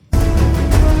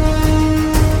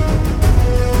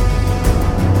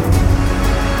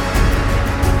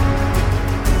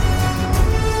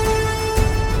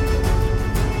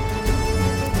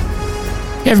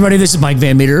Hey everybody, this is Mike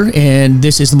Van Meter, and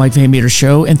this is the Mike Van Meter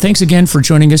Show. And thanks again for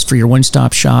joining us for your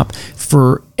one-stop shop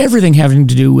for everything having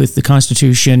to do with the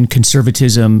Constitution,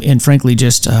 conservatism, and frankly,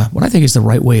 just what I think is the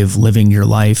right way of living your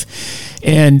life.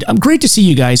 And I'm great to see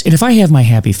you guys. And if I have my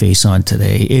happy face on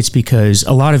today, it's because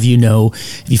a lot of you know,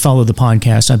 if you follow the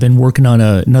podcast, I've been working on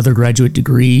another graduate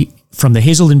degree from the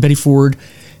Hazelden Betty Ford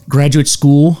Graduate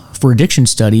School for Addiction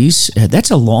Studies.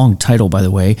 That's a long title, by the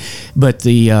way, but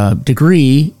the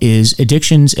degree is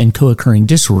Addictions and Co-occurring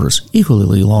Disorders.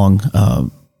 Equally long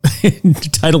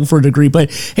title for a degree.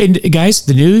 But hey, guys,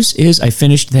 the news is I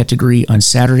finished that degree on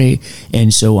Saturday,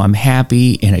 and so I'm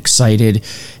happy and excited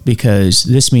because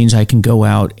this means I can go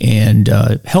out and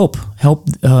help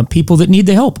people that need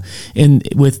the help and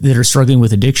that are struggling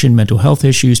with addiction, mental health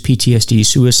issues, PTSD,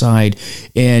 suicide.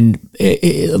 And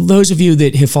those of you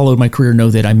that have followed my career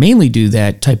know that I mainly do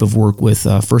that type of work with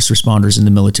first responders in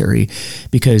the military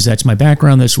because that's my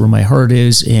background, that's where my heart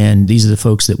is, and these are the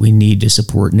folks that we need to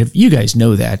support. And if you guys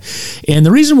know that. And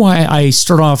the reason why I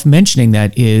start off mentioning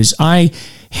that is I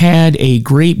had a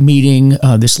great meeting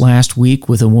this last week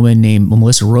with a woman named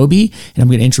Melissa Robey, and I'm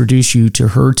going to introduce you to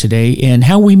her today. And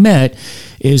how we met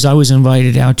is I was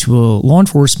invited out to a law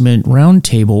enforcement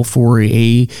roundtable for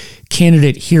a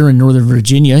candidate here in Northern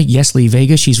Virginia, Yesley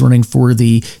Vega. She's running for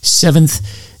the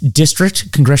 7th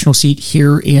district congressional seat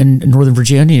here in Northern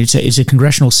Virginia. It's a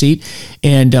congressional seat,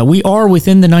 and we are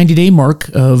within the 90-day mark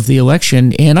of the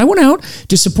election. And I went out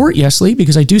to support Yesley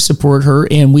because I do support her,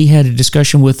 and we had a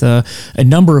discussion with a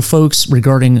number of folks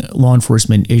regarding law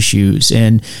enforcement issues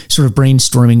and sort of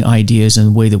brainstorming ideas and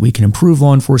the way that we can improve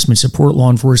law enforcement, support law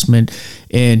enforcement,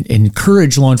 and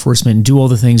encourage law enforcement and do all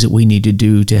the things that we need to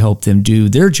do to help them do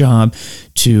their job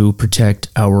to protect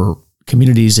our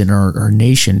communities in our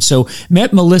nation. So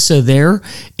met Melissa there,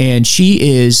 and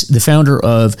she is the founder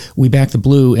of We Back the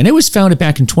Blue, and it was founded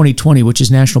back in 2020, which is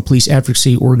National Police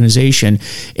Advocacy Organization.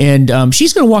 And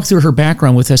she's going to walk through her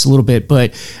background with us a little bit,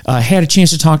 but had a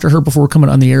chance to talk to her before coming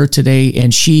on the air today,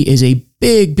 and she is a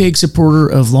big supporter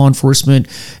of law enforcement,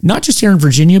 not just here in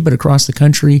Virginia, but across the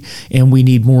country. And we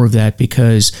need more of that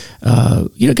because,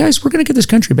 guys, we're going to get this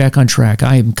country back on track.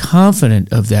 I am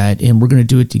confident of that, and we're going to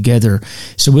do it together.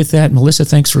 So with that, Melissa,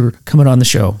 thanks for coming on the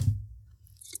show.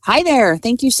 Hi there.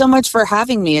 Thank you so much for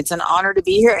having me. It's an honor to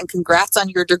be here, and congrats on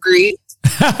your degree.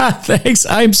 Thanks.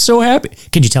 I'm so happy.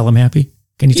 Can you tell I'm happy?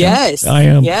 Can you tell? Yes, I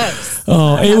am. Yes.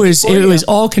 Oh, it was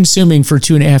all consuming for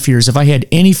 2.5 years. If I had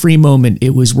any free moment,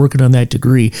 it was working on that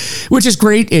degree, which is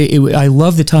great. I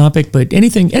love the topic, but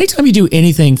anytime you do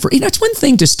anything it's one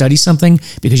thing to study something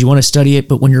because you want to study it,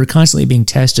 but when you're constantly being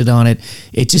tested on it,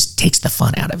 it just takes the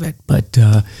fun out of it. But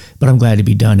I'm glad to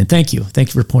be done. And thank you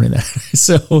for pointing that.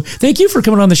 So thank you for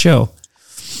coming on the show.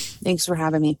 Thanks for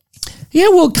having me. Yeah,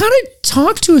 well, kind of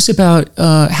talk to us about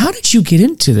how did you get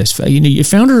into this? You're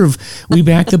founder of We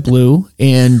Back the Blue,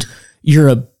 and you're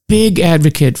a big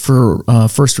advocate for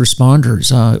first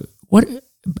responders.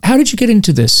 How did you get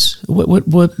into this?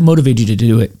 What motivated you to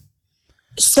do it?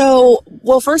 So,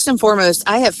 well, first and foremost,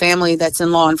 I have family that's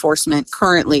in law enforcement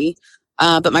currently,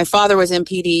 but my father was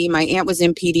MPD, my aunt was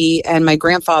MPD, and my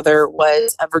grandfather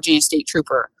was a Virginia State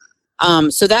Trooper.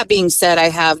 So that being said, I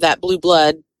have that blue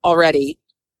blood already.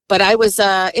 But I was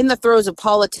in the throes of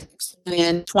politics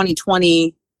when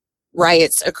 2020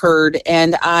 riots occurred,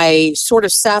 and I sort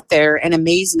of sat there in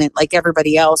amazement like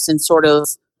everybody else and sort of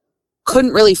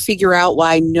couldn't really figure out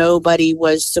why nobody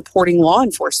was supporting law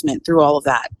enforcement through all of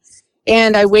that.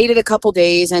 And I waited a couple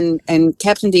days, and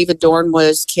Captain David Dorn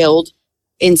was killed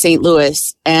in St.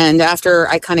 Louis. And after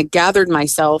I kind of gathered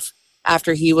myself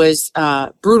after he was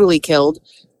brutally killed,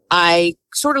 I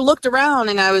sort of looked around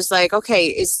and I was like, okay,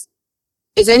 is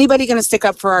anybody going to stick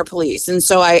up for our police? And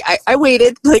so I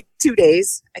waited like 2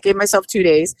 days. I gave myself 2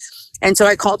 days. And so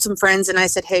I called some friends and I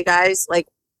said, hey guys, like,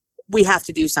 we have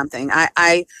to do something.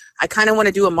 I kind of want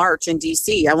to do a march in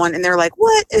DC. And they're like,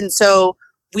 what? And so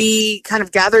we kind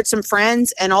of gathered some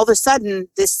friends, and all of a sudden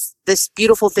this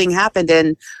beautiful thing happened.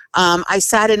 And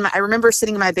I remember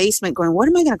sitting in my basement going, what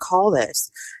am I going to call this?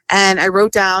 And I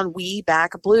wrote down We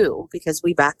Back Blue, because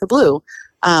we back the blue.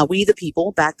 We the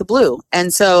people back the blue.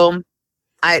 And so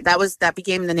that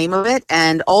became the name of it.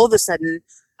 And all of a sudden,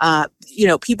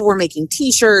 people were making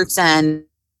t-shirts and,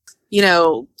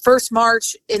 first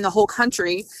march in the whole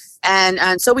country.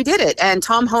 And so we did it. And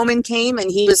Tom Homan came, and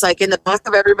he was like in the back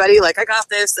of everybody, like, I got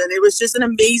this. And it was just an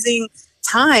amazing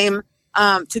time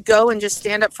to go and just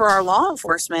stand up for our law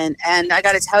enforcement. And I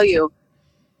got to tell you,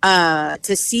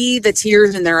 to see the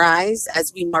tears in their eyes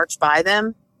as we marched by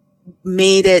them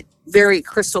made it very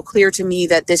crystal clear to me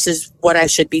that this is what I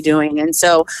should be doing. And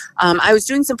so I was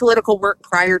doing some political work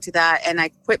prior to that, and I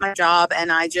quit my job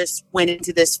and I just went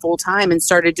into this full time and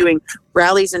started doing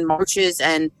rallies and marches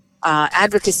and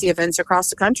advocacy events across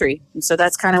the country. And so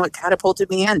that's kind of what catapulted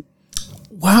me in.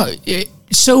 Wow.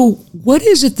 So what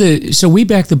is it so We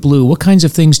Back the Blue, what kinds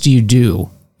of things do you do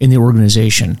in the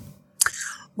organization?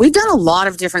 We've done a lot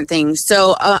of different things.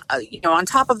 So, on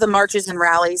top of the marches and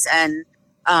rallies and,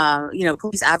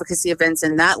 police advocacy events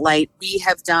in that light, we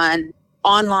have done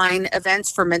online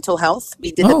events for mental health.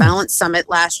 We did the Balance Summit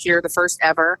last year, the first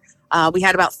ever. We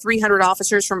had about 300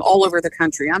 officers from all over the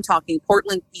country. I'm talking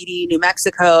Portland PD, New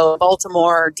Mexico,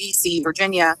 Baltimore, DC,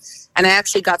 Virginia. And I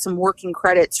actually got some working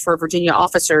credits for Virginia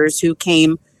officers who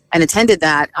came and attended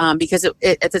that because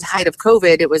at the height of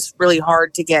COVID, it was really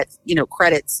hard to get,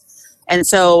 credits. And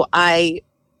so I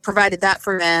provided that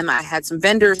for them. I had some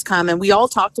vendors come and we all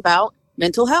talked about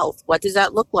mental health. What does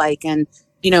that look like? And,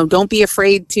 don't be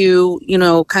afraid to,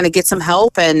 kind of get some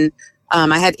help. And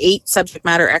I had 8 subject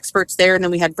matter experts there. And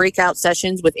then we had breakout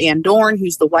sessions with Ann Dorn,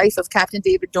 who's the wife of Captain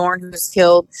David Dorn, who was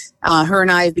killed. Her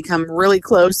and I have become really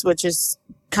close, which is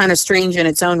kind of strange in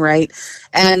its own right.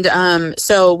 And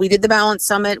so we did the Balance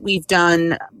Summit. We've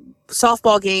done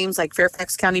softball games like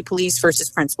Fairfax County Police versus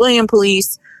Prince William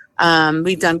Police.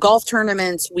 We've done golf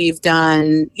tournaments. We've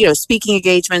done, speaking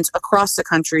engagements across the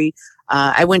country.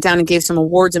 I went down and gave some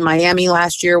awards in Miami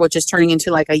last year, which is turning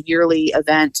into like a yearly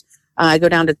event. I go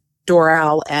down to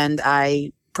Doral and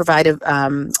I provide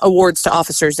awards to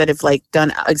officers that have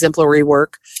done exemplary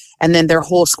work. And then their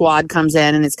whole squad comes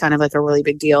in and it's kind of like a really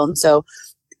big deal. And so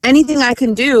anything I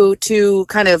can do to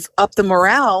kind of up the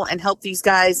morale and help these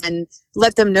guys and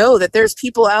let them know that there's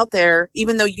people out there,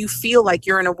 even though you feel like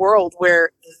you're in a world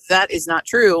where that is not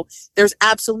true, there's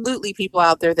absolutely people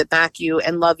out there that back you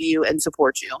and love you and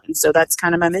support you. And so that's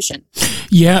kind of my mission.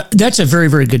 Yeah, that's a very,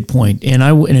 very good point. And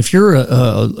if you're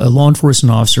a law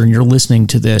enforcement officer and you're listening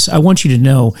to this, I want you to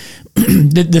know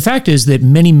the fact is that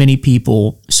many, many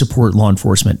people support law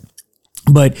enforcement.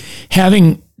 But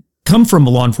having come from a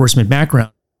law enforcement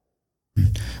background,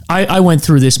 I went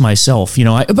through this myself.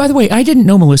 By the way, I didn't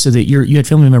know, Melissa, that you had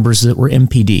family members that were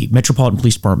MPD, Metropolitan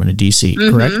Police Department of DC,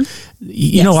 correct?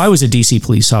 Yes. I was a DC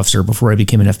police officer before I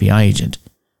became an FBI agent.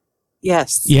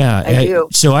 Yes. Yeah. I do.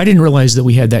 So I didn't realize that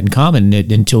we had that in common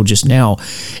until just now.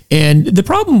 And the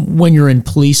problem when you're in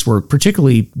police work,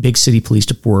 particularly big city police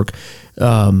work,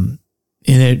 and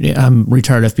I'm a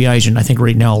retired FBI agent. I think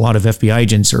right now a lot of FBI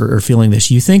agents are feeling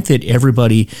this. You think that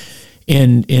everybody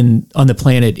on the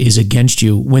planet is against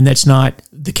you when that's not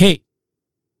the case.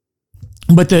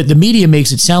 But the media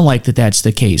makes it sound like that's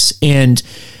the case. And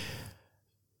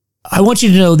I want you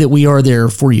to know that we are there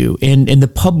for you, and the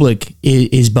public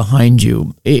is behind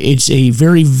you. It's a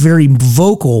very, very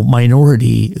vocal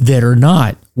minority that are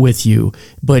not with you,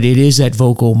 but it is that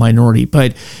vocal minority.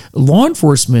 But law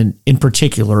enforcement in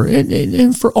particular,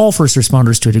 and for all first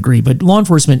responders to a degree, but law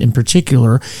enforcement in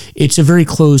particular, it's a very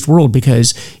closed world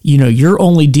because, you're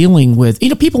only dealing with,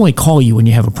 people only call you when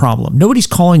you have a problem. Nobody's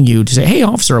calling you to say, hey,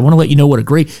 officer, I want to let you know what a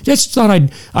great, just thought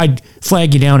I'd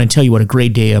flag you down and tell you what a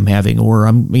great day I'm having, or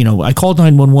I called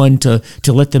 911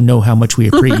 to let them know how much we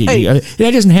appreciate you.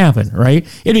 That doesn't happen, right?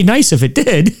 It'd be nice if it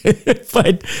did,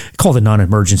 but call the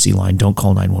non-emergency line. Don't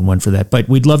call 911 for that, but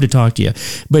we'd love to talk to you.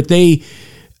 But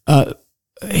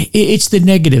it's the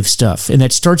negative stuff, and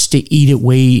that starts to eat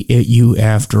away at you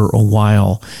after a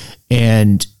while.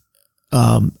 And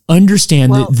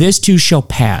understand that this too shall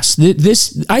pass.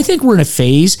 This, I think we're in a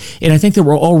phase, and I think that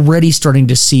we're already starting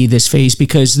to see this phase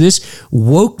because this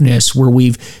wokeness where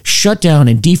we've shut down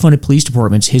and defunded police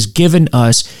departments has given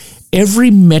us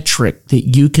every metric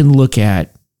that you can look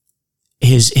at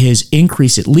has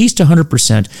increased at least 100%,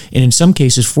 and in some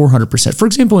cases 400%. For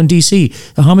example, in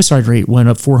DC, the homicide rate went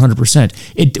up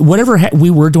 400%. Whatever we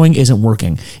were doing isn't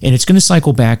working, and it's going to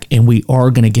cycle back, and we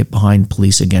are going to get behind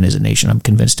police again as a nation. I'm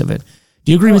convinced of it.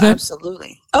 Do you agree with that?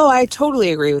 Absolutely. Oh, I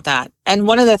totally agree with that. And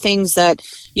one of the things that,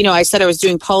 I said I was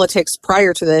doing politics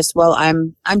prior to this. Well,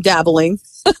 I'm dabbling.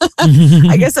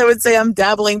 I guess I would say I'm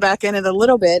dabbling back in it a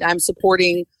little bit. I'm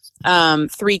supporting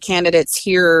 3 candidates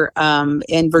here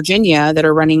in Virginia that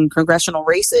are running congressional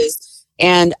races.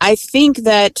 And I think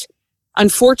that,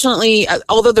 unfortunately,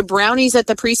 although the brownies at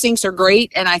the precincts are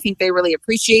great, and I think they really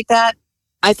appreciate that,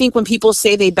 I think when people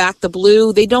say they back the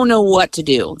blue, they don't know what to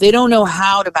do. They don't know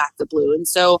how to back the blue. And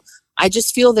so I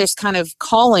just feel there's kind of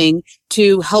calling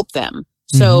to help them.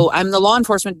 So I'm the law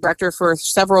enforcement director for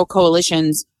several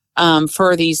coalitions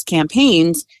for these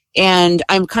campaigns, and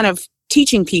I'm kind of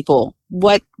teaching people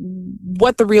what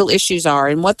the real issues are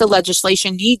and what the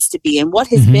legislation needs to be and what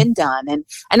has been done. And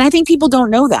I think people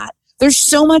don't know that. There's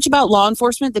so much about law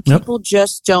enforcement that people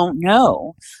just don't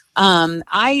know.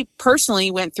 I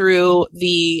personally went through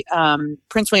the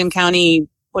Prince William County,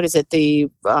 what is it? The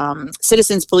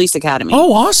Citizens Police Academy.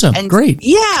 Oh, awesome. And great.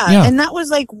 Yeah. And that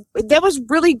was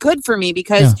really good for me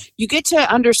because you get to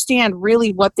understand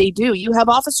really what they do. You have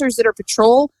officers that are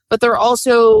patrol, but they're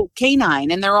also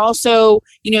canine, and they're also,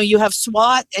 you have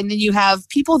SWAT, and then you have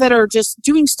people that are just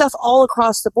doing stuff all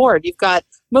across the board. You've got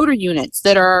motor units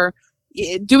that are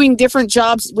doing different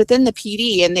jobs within the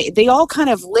PD, and they all kind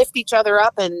of lift each other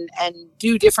up and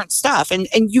do different stuff. And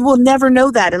you will never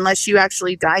know that unless you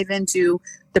actually dive into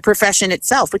the profession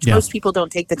itself, which most people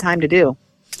don't take the time to do.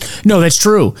 No, that's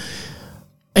true.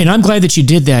 And I'm glad that you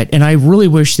did that. And I really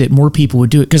wish that more people would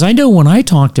do it. Because I know when I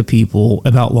talk to people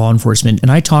about law enforcement and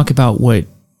I talk about what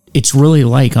it's really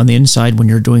like on the inside when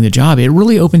you're doing the job, it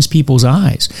really opens people's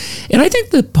eyes. And I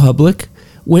think the public,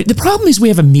 the problem is we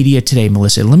have a media today,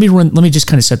 Melissa. Let me just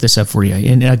kind of set this up for you,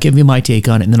 and I'll give you my take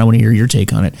on it, and then I want to hear your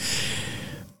take on it.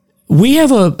 We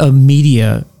have a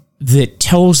media that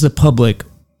tells the public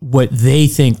what they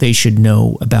think they should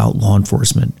know about law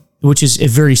enforcement, which is a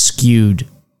very skewed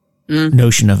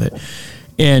notion of it.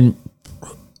 And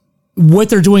what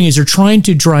they're doing is they're trying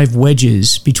to drive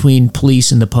wedges between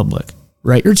police and the public,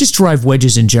 right? Or just drive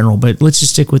wedges in general, but let's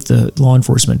just stick with the law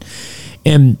enforcement.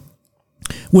 And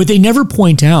what they never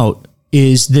point out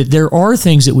is that there are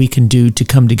things that we can do to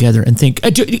come together and think.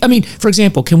 I mean, for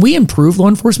example, can we improve law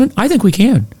enforcement? I think we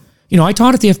can. I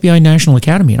taught at the FBI National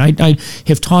Academy, and I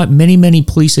have taught many, many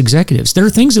police executives. There are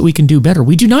things that we can do better.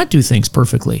 We do not do things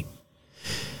perfectly.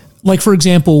 Like, for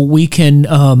example, we can,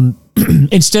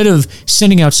 instead of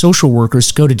sending out social workers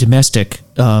to go to domestic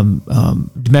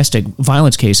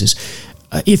violence cases,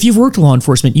 if you've worked in law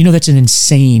enforcement, that's an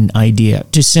insane idea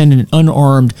to send an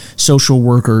unarmed social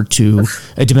worker to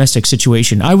a domestic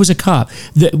situation. I was a cop.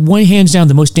 Hands down,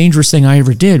 the most dangerous thing I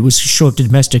ever did was show up to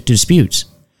domestic disputes.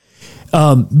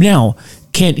 Now,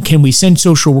 can we send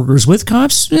social workers with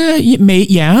cops?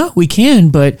 Yeah, we can,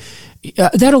 but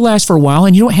that'll last for a while,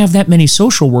 and you don't have that many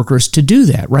social workers to do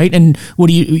that, right? And what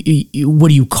do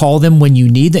you call them when you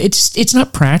need that? It's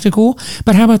not practical.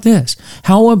 But how about this?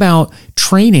 How about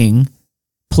training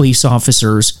police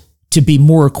officers to be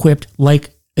more equipped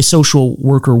like a social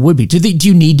worker would be? Do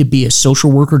you need to be a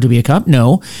social worker to be a cop?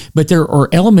 No, but there are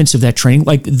elements of that training,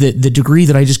 like the degree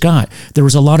that I just got. There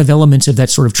was a lot of elements of that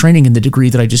sort of training in the degree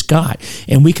that I just got,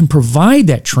 and we can provide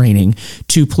that training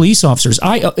to police officers.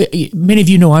 Many of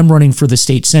you know I'm running for the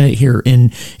state senate here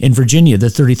in Virginia, the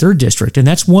 33rd district, and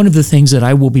that's one of the things that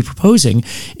I will be proposing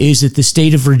is that the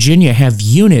state of Virginia have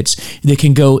units that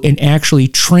can go and actually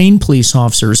train police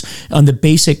officers on the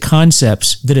basic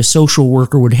concepts that a social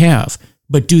worker would have,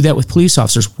 but do that with police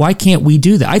officers. Why can't we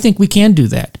do that? I think we can do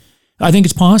that. I think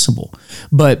it's possible.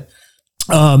 But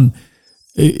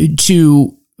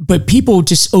people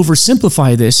just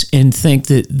oversimplify this and think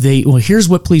that here's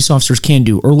what police officers can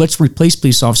do, or let's replace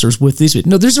police officers with this.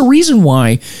 No, there's a reason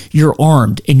why you're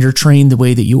armed and you're trained the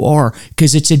way that you are,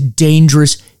 because it's a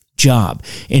dangerous job.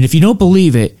 And if you don't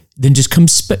believe it, then just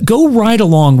go ride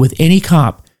along with any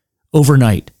cop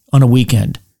overnight on a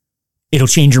weekend. It'll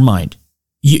change your mind.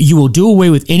 You will do away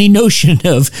with any notion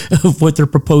of what they're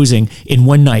proposing in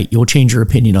one night. You'll change your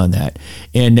opinion on that.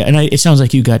 And it sounds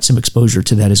like you got some exposure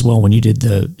to that as well when you did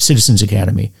the Citizens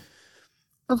Academy.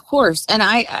 Of course. And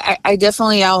I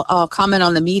definitely, I'll comment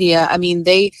on the media. I mean,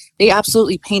 they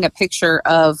absolutely paint a picture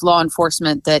of law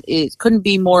enforcement that it couldn't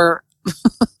be more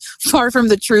far from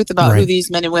the truth about who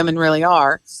these men and women really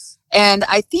are. And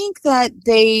I think that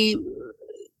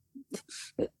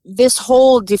this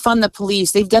whole defund the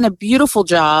police, they've done a beautiful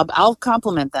job. I'll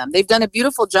compliment them. They've done a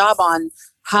beautiful job on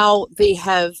how they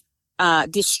have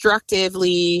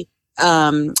destructively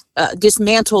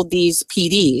dismantled these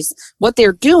PDs. What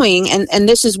they're doing, and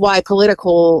this is why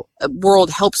political world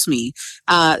helps me,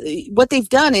 what they've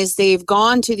done is they've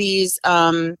gone to these,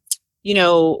 the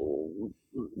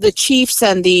chiefs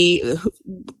and the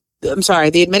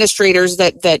administrators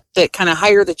that kind of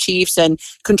hire the chiefs and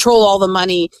control all the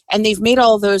money, and they've made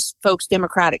all those folks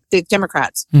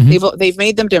Democrats. Mm-hmm. They've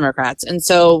made them Democrats, and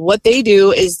so what they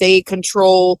do is they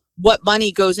control what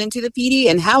money goes into the PD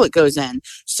and how it goes in.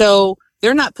 So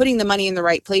they're not putting the money in the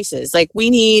right places. Like,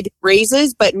 we need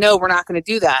raises, but no, we're not going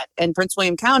to do that. And Prince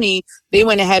William County, they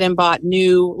went ahead and bought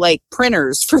new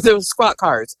printers for those squad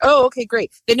cars. Oh, okay,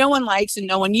 great. That no one likes and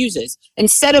no one uses.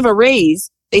 Instead of a raise,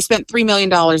 they spent $3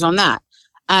 million on that.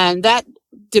 And that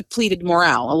depleted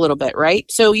morale a little bit, right?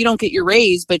 So you don't get your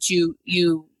raise, but you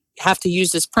have to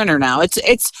use this printer now.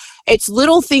 It's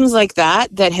little things like that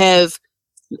have,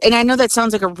 and I know that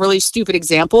sounds like a really stupid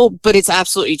example, but it's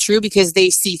absolutely true because they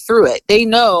see through it. They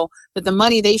know that the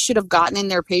money they should have gotten in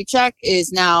their paycheck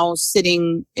is now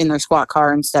sitting in their squat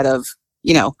car instead of,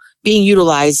 being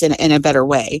utilized in a better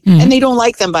way. Mm-hmm. And they don't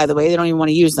like them, by the way. They don't even want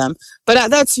to use them. But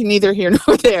that's neither here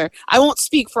nor there. I won't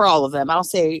speak for all of them. I'll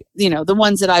say, the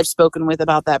ones that I've spoken with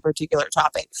about that particular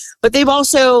topic. But they've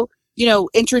also,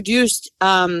 introduced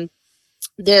the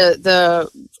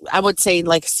I would say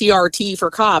like CRT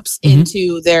for cops mm-hmm.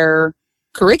 into their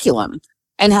curriculum.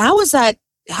 And how is that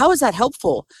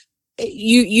helpful?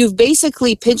 You've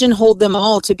basically pigeonholed them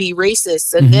all to be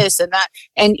racist and mm-hmm. this and that,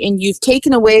 and you've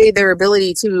taken away their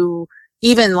ability to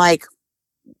even I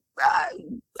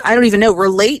don't even know,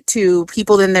 relate to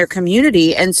people in their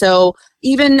community. And so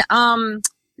even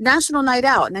National Night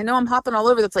Out, and I know I'm hopping all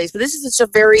over the place, but this is just a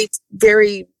very,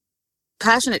 very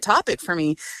passionate topic for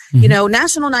me. Mm-hmm.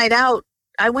 National Night Out,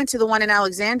 I went to the one in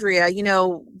Alexandria.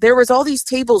 There was all these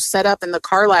tables set up in the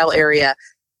Carlisle area,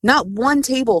 not one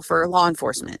table for law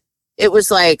enforcement. It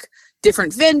was like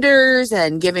different vendors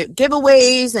and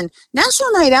giveaways, and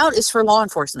National Night Out is for law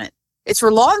enforcement. It's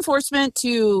for law enforcement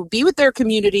to be with their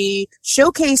community,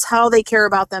 showcase how they care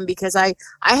about them, because I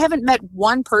haven't met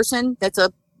one person that's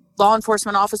a law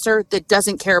enforcement officer that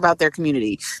doesn't care about their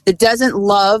community, that doesn't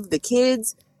love the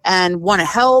kids and want to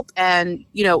help. And,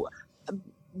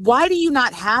 why do you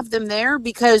not have them there?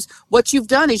 Because what you've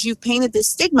done is you've painted this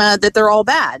stigma that they're all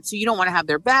bad. So you don't want to have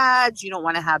their badge. You don't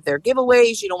want to have their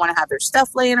giveaways. You don't want to have their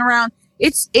stuff laying around.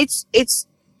 It's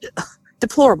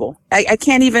deplorable. I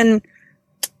can't even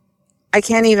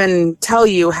tell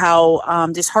you how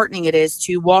disheartening it is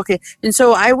to walk in. And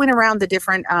so I went around the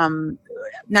different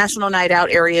National Night Out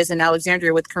areas in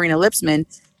Alexandria with Karina Lipsman.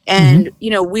 And,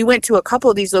 mm-hmm. We went to a couple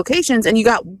of these locations and you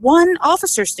got one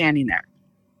officer standing there.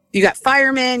 You got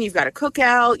firemen, you've got a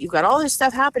cookout, you've got all this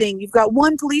stuff happening. You've got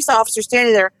one police officer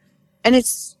standing there, and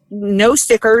it's no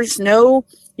stickers, no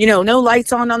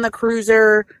lights on the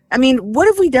cruiser. I mean, what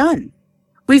have we done?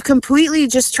 We've completely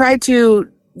just tried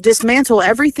to dismantle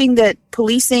everything that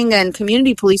policing and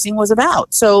community policing was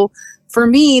about. So for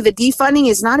me, the defunding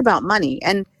is not about money.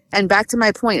 And back to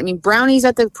my point, I mean, brownies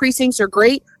at the precincts are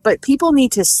great, but people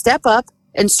need to step up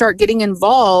and start getting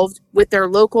involved with their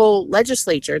local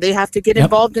legislature. They have to get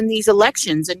involved in these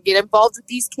elections and get involved with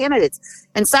these candidates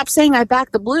and stop saying I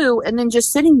back the blue and then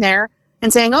just sitting there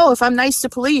and saying, oh, if I'm nice to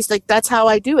police, that's how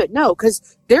I do it. No,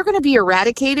 because they're going to be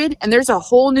eradicated and there's a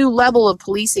whole new level of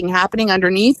policing happening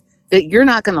underneath that you're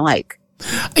not going to like.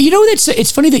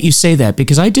 It's funny that you say that,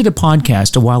 because I did a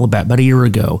podcast a while back, about a year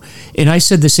ago, and I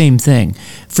said the same thing.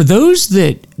 For those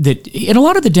that and a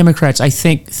lot of the Democrats, I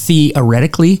think,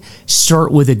 theoretically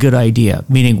start with a good idea,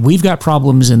 meaning we've got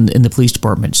problems in the police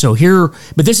department. So here,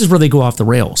 but this is where they go off the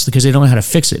rails because they don't know how to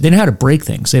fix it. They know how to break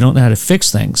things. They don't know how to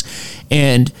fix things.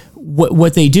 And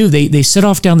what they do, they set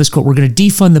off down this quote, we're going to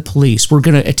defund the police. We're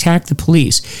going to attack the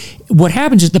police. What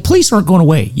happens is the police aren't going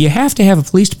away. You have to have a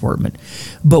police department.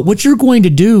 But what you're going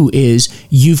to do is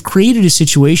you've created a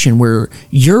situation where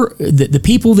the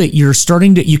people that you're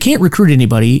starting to, you can't recruit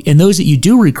anybody, and those that you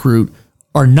do recruit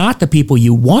are not the people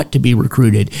you want to be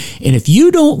recruited. And if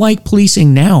you don't like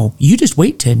policing now, you just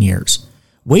wait 10 years.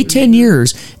 Wait 10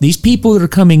 years. These people that are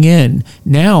coming in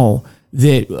now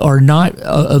that are not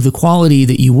of the quality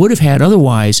that you would have had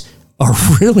otherwise are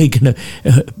really going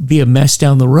to be a mess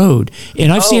down the road.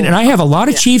 And I've seen, and I have a lot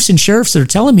of chiefs and sheriffs that are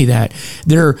telling me that.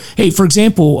 Hey, for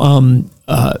example,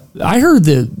 I heard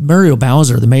that Muriel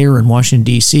Bowser, the mayor in Washington,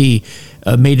 D.C.,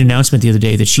 made an announcement the other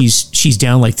day that she's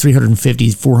down like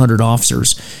 350, 400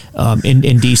 officers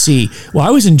in D.C. Well,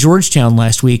 I was in Georgetown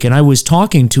last week, and I was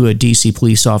talking to a D.C.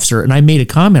 police officer, and I made a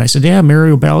comment. I said, yeah,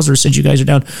 Muriel Bowser said you guys are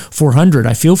down 400.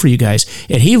 I feel for you guys.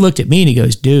 And he looked at me, and he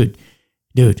goes, dude,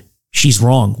 she's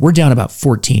wrong. We're down about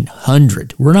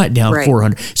 1,400. We're not down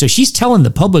 400. So she's telling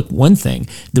the public one thing.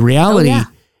 The reality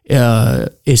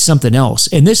is something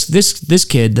else. And this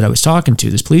kid that I was talking to,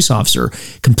 this police officer,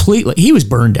 completely, he was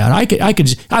burned out.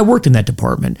 I worked in that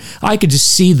department. I could just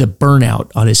see the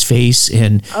burnout on his face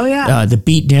and the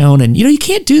beat down. And, you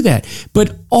can't do that.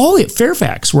 But all at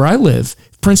Fairfax, where I live,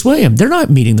 Prince William, they're not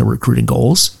meeting the recruiting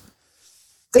goals.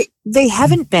 They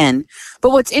haven't been.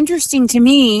 But what's interesting to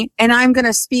me, and I'm going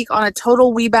to speak on a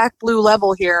total We Back Blue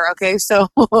level here, okay? So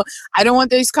I don't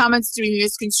want these comments to be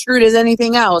misconstrued as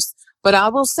anything else. But I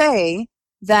will say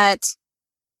that,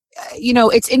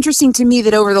 it's interesting to me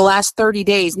that over the last 30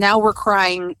 days, now we're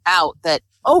crying out that,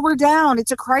 we're down.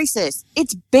 It's a crisis.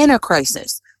 It's been a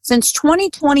crisis. Since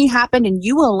 2020 happened and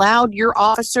you allowed your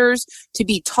officers to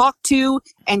be talked to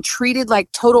and treated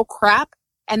like total crap,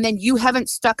 and then you haven't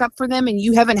stuck up for them and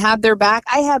you haven't had their back.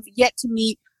 I have yet to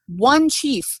meet one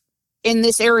chief in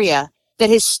this area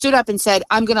that has stood up and said,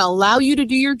 I'm going to allow you to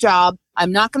do your job.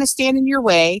 I'm not going to stand in your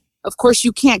way. Of course,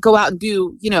 you can't go out and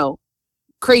do,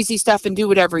 crazy stuff and do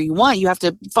whatever you want. You have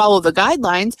to follow the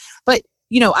guidelines, but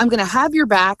I'm going to have your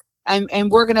back,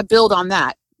 and we're going to build on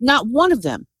that. Not one of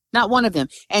them.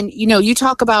 And, you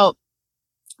talk about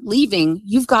leaving.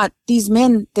 You've got these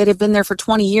men that have been there for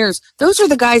 20 years. Those are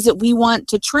the guys that we want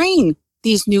to train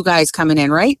these new guys coming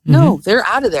in, right? Mm-hmm. No, they're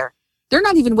out of there. They're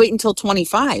not even waiting until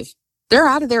 25. They're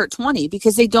out of there at 20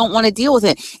 because they don't want to deal with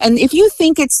it. And if you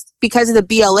think it's because of the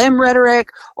BLM rhetoric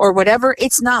or whatever,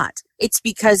 it's not. It's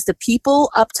because the people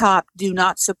up top do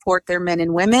not support their men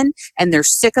and women, and they're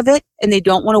sick of it, and they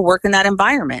don't want to work in that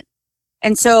environment.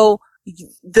 And so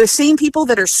the same people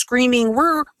that are screaming,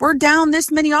 we're down this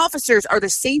many officers, are the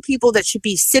same people that should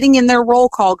be sitting in their roll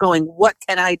call going, what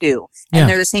can I do? And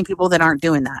they're the same people that aren't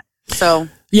doing that. So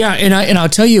yeah, and I'll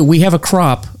tell you, we have a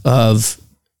crop of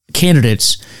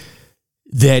candidates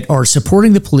that are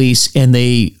supporting the police, and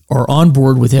they are on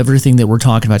board with everything that we're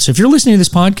talking about. So if you're listening to this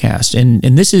podcast and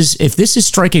if this is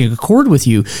striking a chord with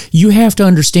you, you have to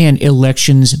understand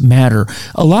elections matter.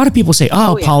 A lot of people say,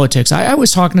 politics. I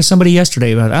was talking to somebody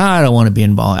yesterday about, I don't want to be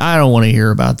involved. I don't want to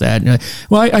hear about that.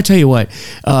 Well, I tell you what,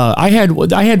 I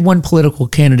had one political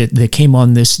candidate that came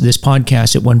on this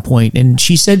podcast at one point, and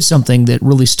she said something that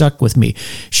really stuck with me.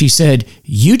 She said,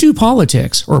 you do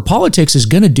politics, or politics is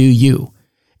going to do you.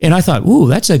 And I thought, ooh,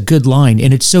 that's a good line.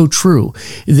 And it's so true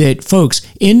that, folks,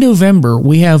 in November,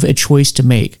 we have a choice to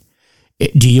make.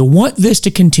 Do you want this to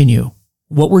continue,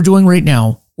 what we're doing right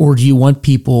now, or do you want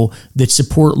people that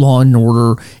support law and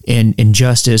order and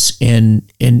justice in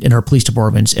our police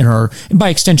departments and by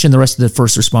extension, the rest of the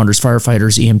first responders,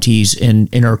 firefighters, EMTs,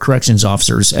 and our corrections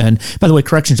officers? And by the way,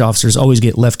 corrections officers always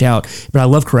get left out, but I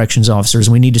love corrections officers,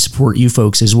 and we need to support you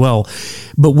folks as well.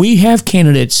 But we have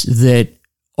candidates that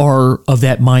are of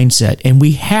that mindset, and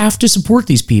we have to support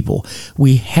these people.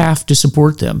 We have to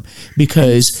support them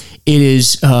because it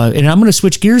is, and I'm going to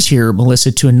switch gears here,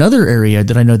 Melissa, to another area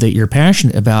that I know that you're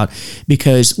passionate about,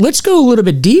 because let's go a little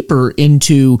bit deeper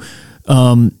into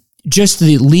just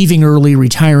the leaving early,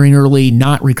 retiring early,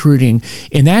 not recruiting,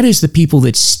 and that is the people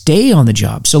that stay on the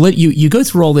job. So you go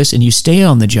through all this and you stay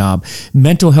on the job: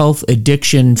 mental health,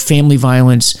 addiction, family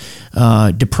violence,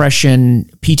 depression,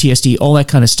 PTSD, all that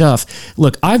kind of stuff.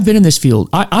 Look, I've been in this field.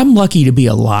 I'm lucky to be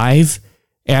alive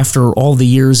after all the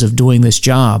years of doing this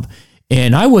job.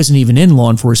 And I wasn't even in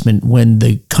law enforcement when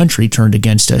the country turned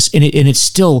against us. And it's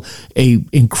still a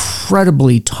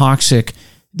incredibly toxic.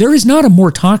 There is not a more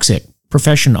toxic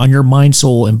profession on your mind,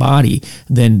 soul, and body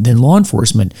than law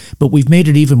enforcement, but we've made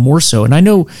it even more so. And I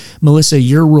know, Melissa,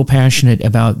 you're real passionate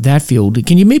about that field.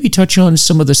 Can you maybe touch on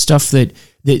some of the stuff that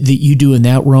you do in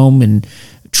that realm, and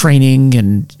training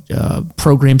and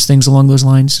programs, things along those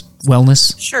lines,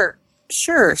 wellness?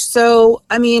 Sure. So,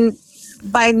 I mean,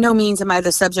 by no means am I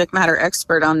the subject matter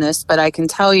expert on this, but I can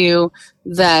tell you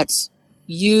that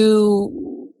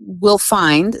you will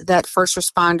find that first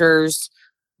responders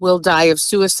will die of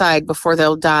suicide before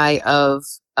they'll die of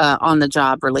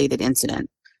on-the-job related incident.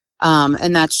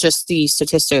 And that's just the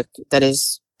statistic that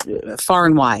is far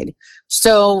and wide.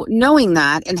 So knowing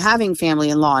that and having family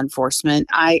in law enforcement,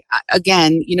 I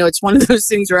again, it's one of those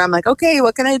things where I'm like, okay,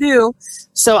 what can I do?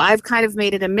 So I've kind of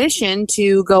made it a mission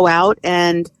to go out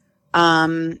and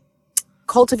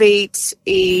cultivate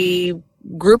a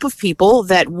group of people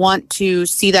that want to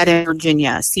see that in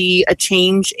Virginia, see a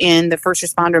change in the first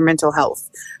responder mental health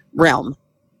realm.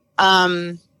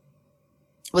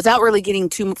 Without really getting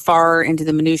too far into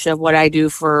the minutia of what I do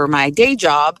for my day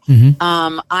job,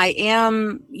 I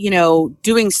am,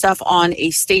 doing stuff on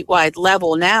a statewide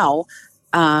level now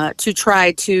to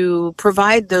try to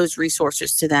provide those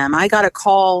resources to them. I got a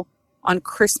call on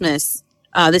Christmas,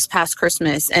 this past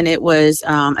Christmas, and it was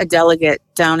a delegate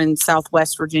down in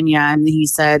Southwest Virginia, and he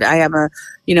said, I have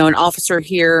an officer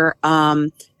here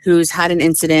who's had an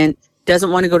incident,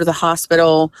 doesn't want to go to the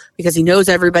hospital because he knows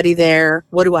everybody there.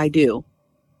 What do I do?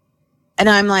 And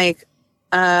I'm like,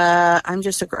 I'm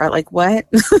just like, what?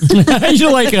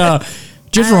 You're like,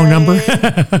 just wrong number.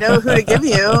 Know who to give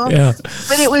you. Yeah.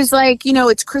 But it was like,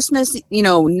 it's Christmas,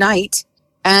 night,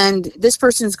 and this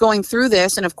person's going through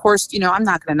this. And of course, I'm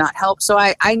not going to not help. So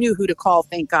I knew who to call,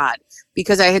 thank God,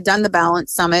 because I had done the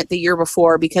Balance Summit the year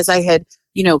before, because I had,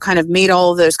 kind of made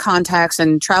all of those contacts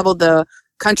and traveled the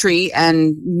country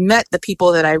and met the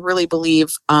people that I really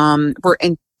believe were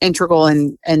integral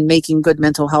in making good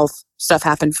mental health stuff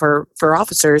happen for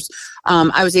officers.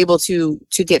 I was able to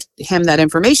get him that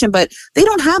information, but they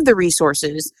don't have the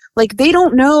resources. Like, they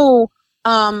don't know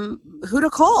who to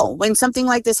call when something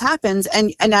like this happens.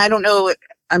 And I don't know,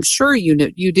 I'm sure you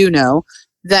do know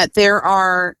that there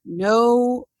are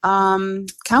no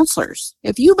counselors.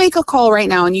 If you make a call right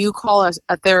now and you call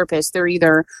a therapist, they're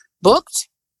either booked,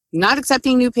 not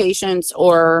accepting new patients,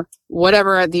 or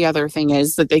whatever the other thing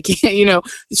is that they can't,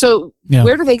 so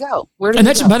where do they go? And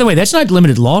that's, by the way, that's not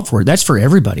limited law for it. That's for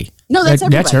everybody. No, that's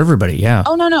everybody. That's everybody. Yeah.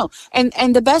 Oh, no.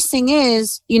 And the best thing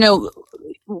is, the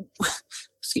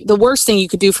worst thing you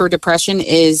could do for depression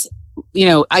is,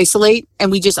 isolate.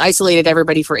 And we just isolated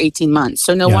everybody for 18 months.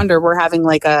 So no wonder we're having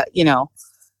like a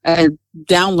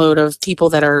download of people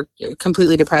that are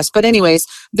completely depressed. But anyways,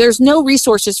 there's no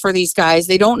resources for these guys.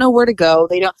 They don't know where to go.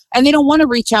 They don't want to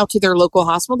reach out to their local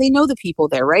hospital. They know the people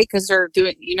there, right? Because they're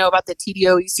doing, about the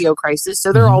TDO, ECO crisis.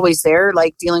 So they're always there,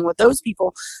 like dealing with those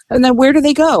people. And then where do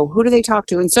they go? Who do they talk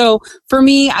to? And so for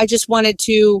me, I just wanted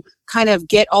to kind of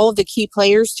get all of the key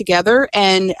players together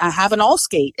and have an all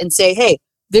skate and say, hey,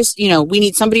 this, we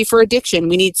need somebody for addiction.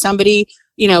 We need somebody,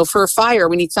 for fire.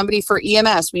 We need somebody for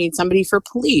EMS. We need somebody for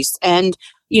police. And,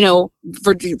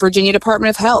 Virginia Department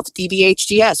of Health,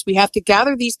 DBHDS. We have to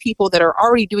gather these people that are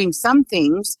already doing some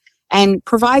things and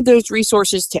provide those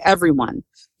resources to everyone.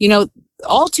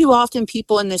 All too often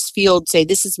people in this field say,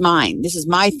 this is mine. This is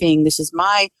my thing. This is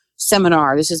my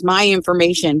seminar. This is my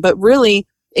information. But really,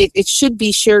 it should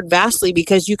be shared vastly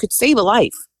because you could save a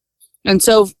life. And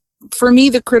so for me,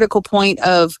 the critical point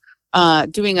of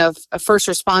doing a first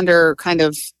responder kind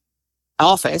of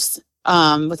office,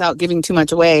 without giving too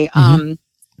much away,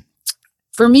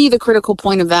 for me, the critical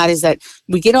point of that is that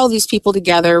we get all these people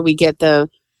together. We get the,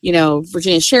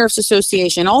 Virginia Sheriff's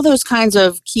Association, all those kinds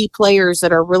of key players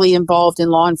that are really involved in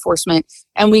law enforcement.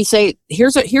 And we say,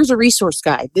 here's a resource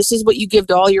guide. This is what you give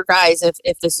to all your guys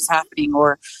if this is happening,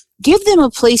 or give them a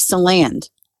place to land.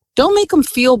 Don't make them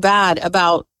feel bad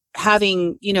about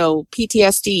having,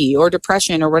 PTSD or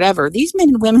depression or whatever. These men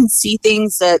and women see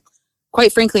things that,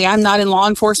 quite frankly, I'm not in law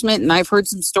enforcement, and I've heard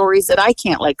some stories that I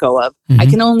can't let go of. I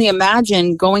can only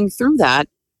imagine going through that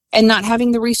and not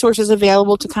having the resources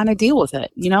available to kind of deal with it,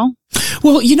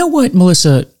 Well, you know what,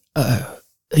 Melissa,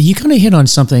 you kind of hit on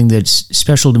something that's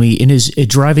special to me and is a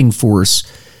driving force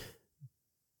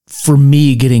for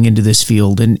me getting into this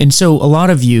field. And so a lot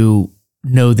of you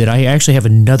know that I actually have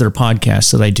another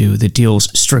podcast that I do that deals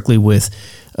strictly with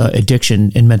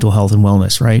addiction and mental health and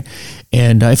wellness, right?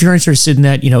 And if you're interested in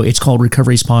that, it's called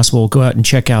Recovery is Possible. Go out and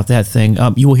check out that thing.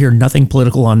 You will hear nothing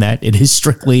political on that. It is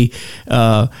strictly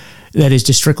that is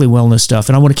just strictly wellness stuff.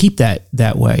 And I want to keep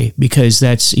that way because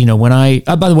that's, when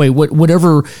by the way,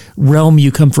 whatever realm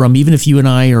you come from, even if you and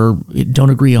I don't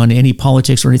agree on any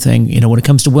politics or anything, when it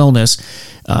comes to wellness,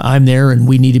 I'm there and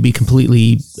we need to be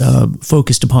completely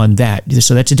focused upon that.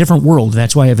 So that's a different world.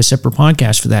 That's why I have a separate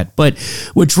podcast for that. But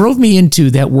what drove me into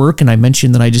that work, and I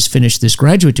mentioned that I just finished this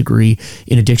graduate degree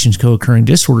in addictions, co-occurring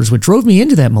disorders. What drove me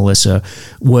into that, Melissa,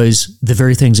 was the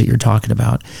very things that you're talking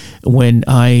about. When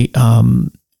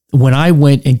I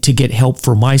went in to get help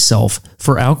for myself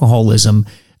for alcoholism,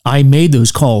 I made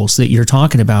those calls that you're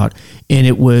talking about, and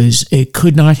it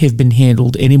could not have been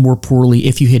handled any more poorly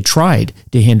if you had tried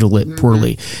to handle it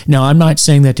poorly. Now, I'm not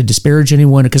saying that to disparage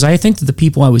anyone, because I think that the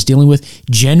people I was dealing with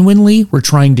genuinely were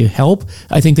trying to help.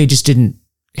 I think they just didn't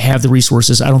have the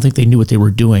resources. I don't think they knew what they were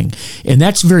doing. And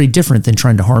that's very different than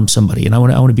trying to harm somebody. And I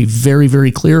want to be very, very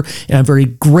clear. And I'm very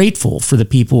grateful for the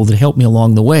people that helped me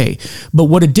along the way. But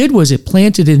what it did was it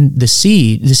planted in the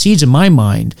seeds in my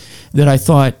mind that I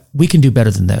thought we can do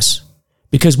better than this,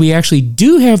 because we actually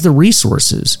do have the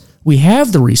resources. We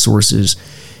have the resources,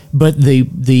 but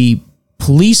the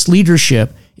police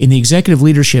leadership and the executive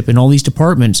leadership in all these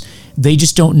departments, they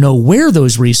just don't know where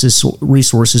those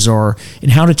resources are and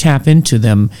how to tap into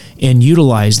them and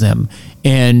utilize them.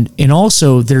 And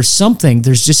also there's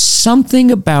just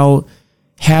something about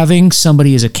having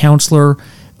somebody as a counselor,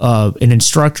 an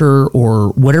instructor, or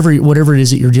whatever it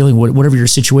is that you're dealing with, whatever your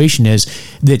situation is,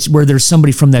 that's where there's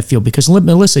somebody from that field. Because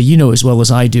Melissa, you know as well as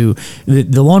I do,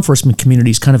 the law enforcement community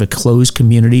is kind of a closed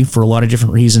community for a lot of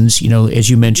different reasons. As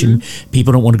you mentioned,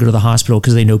 people don't want to go to the hospital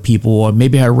because they know people, or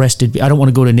maybe I don't want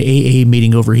to go to an AA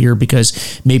meeting over here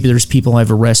because maybe there's people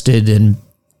I've arrested, and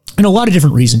a lot of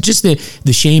different reasons, just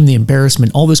the shame, the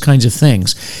embarrassment, all those kinds of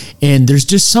things. And there's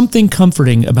just something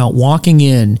comforting about walking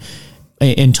in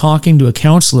and talking to a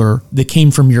counselor that came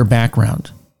from your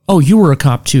background. Oh, you were a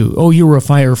cop too. Oh, you were a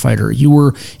firefighter. You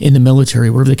were in the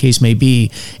military, whatever the case may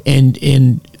be.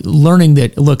 And learning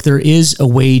that, look, there is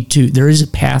a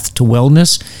path to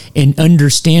wellness, and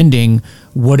understanding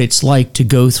what it's like to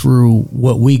go through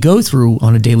what we go through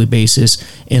on a daily basis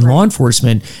in law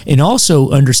enforcement, and also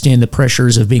understand the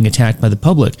pressures of being attacked by the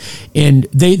public. And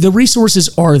the resources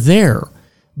are there,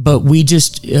 but we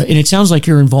just, and it sounds like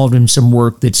you're involved in some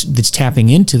work that's tapping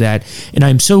into that. And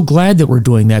I'm so glad that we're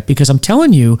doing that, because I'm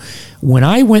telling you, when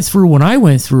I went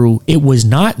through, it was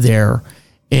not there.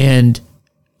 And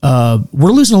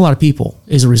we're losing a lot of people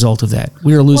as a result of that.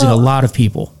 We are losing a lot of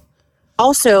people.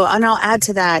 Also, and I'll add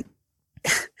to that,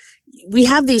 we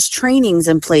have these trainings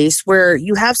in place where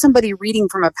you have somebody reading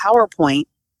from a PowerPoint,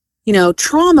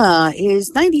 trauma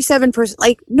is 97%.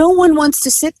 Like, no one wants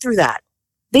to sit through that.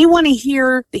 They want to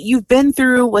hear that you've been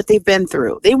through what they've been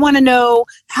through. They want to know,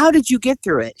 how did you get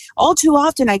through it? All too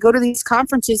often, I go to these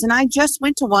conferences, and I just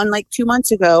went to one like 2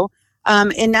 months ago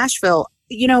in Nashville.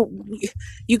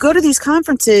 You go to these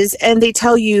conferences and they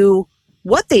tell you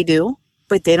what they do,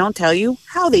 but they don't tell you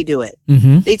how they do it.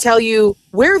 Mm-hmm. They tell you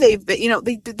where they've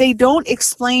been. They don't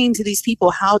explain to these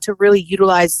people how to really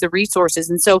utilize the resources.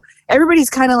 And so everybody's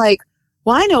kind of like,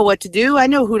 well, I know what to do. I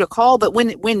know who to call. But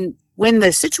when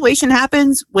the situation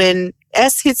happens, when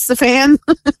S hits the fan,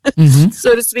 mm-hmm.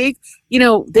 so to speak,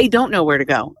 they don't know where to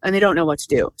go and they don't know what to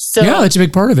do. So yeah, that's a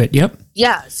big part of it. Yep.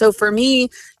 Yeah. So for me,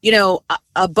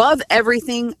 above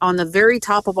everything, on the very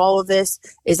top of all of this,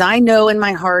 is I know in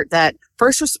my heart that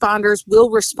first responders will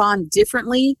respond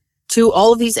differently to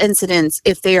all of these incidents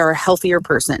if they are a healthier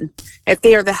person. If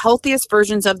they are the healthiest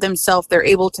versions of themselves, they're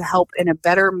able to help in a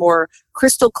better, more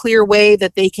crystal clear way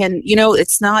that they can,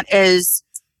 it's not as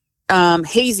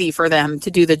hazy for them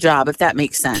to do the job, if that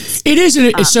makes sense. It is.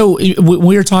 So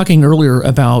we were talking earlier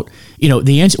about,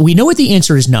 the answer. We know what the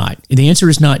answer is not. The answer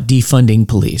is not defunding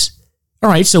police. All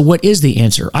right. So what is the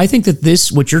answer? I think that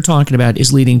what you're talking about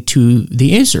is leading to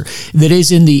the answer. That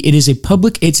is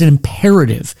it's an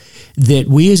imperative that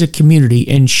we as a community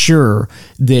ensure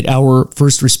that our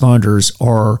first responders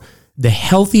are the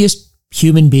healthiest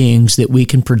human beings that we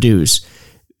can produce,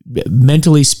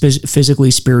 mentally, physically,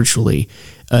 spiritually,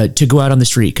 to go out on the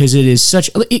street. Because it is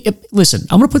such, listen,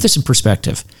 I'm going to put this in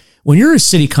perspective. When you're a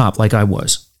city cop like I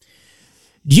was,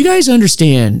 do you guys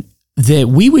understand that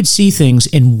we would see things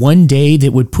in one day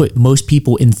that would put most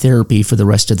people in therapy for the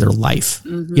rest of their life?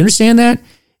 Mm-hmm. You understand that?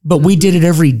 But mm-hmm. we did it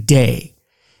every day.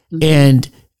 Mm-hmm. And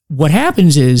what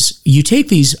happens is you take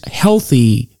these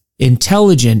healthy,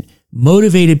 intelligent,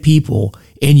 motivated people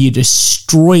and you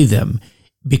destroy them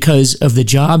because of the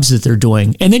jobs that they're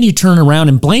doing. And then you turn around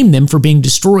and blame them for being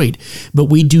destroyed. But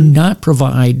we do not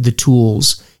provide the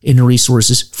tools and the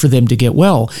resources for them to get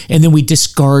well. And then we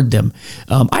discard them.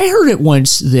 I heard it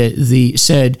once that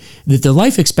said that the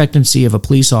life expectancy of a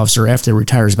police officer after they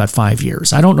retire is about 5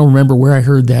 years. I don't remember where I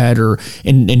heard that,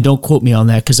 and don't quote me on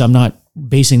that, because I'm not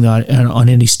basing that on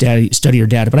any study or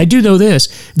data. But I do know this,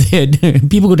 that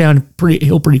people go down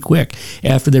hill pretty quick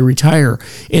after they retire.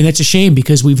 And that's a shame,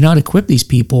 because we've not equipped these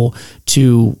people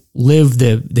to live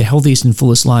the healthiest and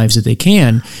fullest lives that they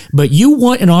can. But you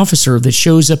want an officer that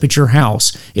shows up at your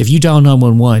house. If you dial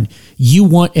 911, you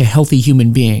want a healthy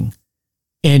human being.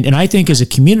 And I think as a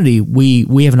community,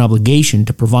 we have an obligation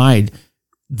to provide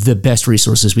the best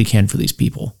resources we can for these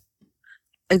people.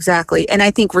 Exactly. And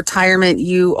I think retirement,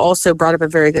 you also brought up a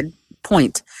very good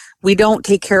point. We don't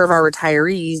take care of our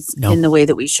retirees in the way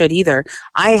that we should either.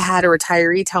 I had a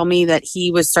retiree tell me that he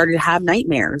was starting to have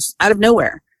nightmares out of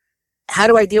nowhere. How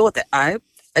do I deal with it?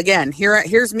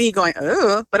 Here's me going,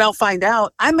 oh, but I'll find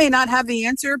out. I may not have the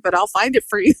answer, but I'll find it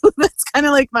for you. That's kind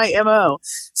of like my MO.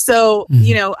 So,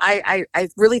 I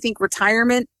really think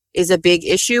retirement is a big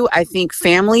issue. I think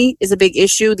family is a big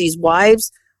issue. These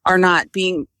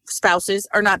spouses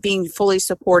are not being fully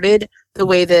supported the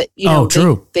way that,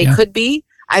 they could be.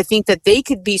 I think that they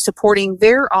could be supporting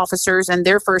their officers and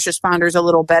their first responders a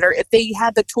little better if they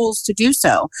had the tools to do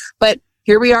so. But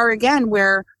here we are again,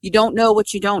 where you don't know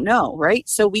what you don't know, right?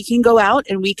 So we can go out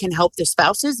and we can help the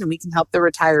spouses, and we can help the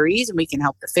retirees, and we can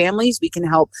help the families. We can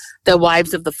help the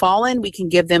wives of the fallen. We can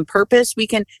give them purpose.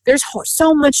 There's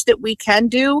so much that we can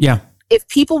do. Yeah. If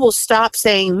people will stop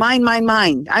saying,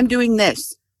 mine, I'm doing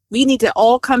this. We need to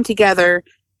all come together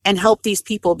and help these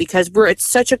people, because we're at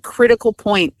such a critical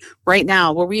point right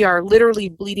now where we are literally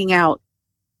bleeding out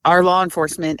our law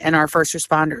enforcement and our first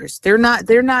responders.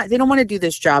 They don't want to do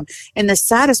this job. And the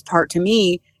saddest part to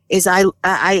me is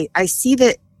I see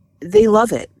that they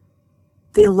love it.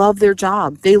 They love their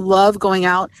job. They love going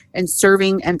out and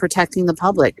serving and protecting the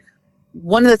public.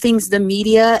 One of the things the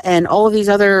media and all of these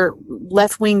other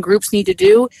left-wing groups need to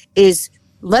do is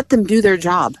let them do their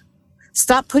job.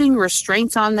 Stop putting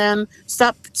restraints on them.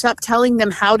 Stop telling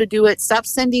them how to do it. Stop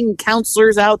sending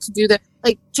counselors out to do that.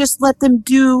 Just let them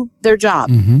do their job.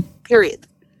 Mm-hmm. Period.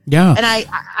 Yeah. And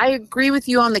I agree with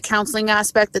you on the counseling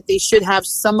aspect that they should have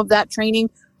some of that training,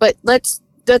 but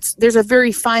there's a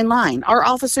very fine line. Our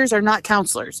officers are not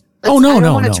counselors. I don't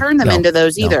want to turn them into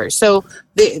those either. So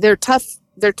they're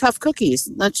tough cookies.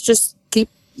 Let's just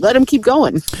let them keep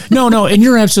going. No, and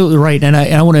you're absolutely right. And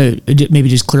I want to maybe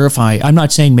just clarify. I'm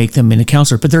not saying make them into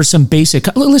counselor, but there's some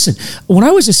basic. Listen, when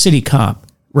I was a city cop,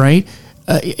 right?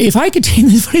 If I could,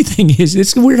 the funny thing is,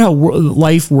 it's weird how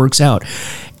life works out.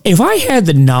 If I had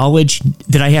the knowledge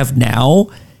that I have now,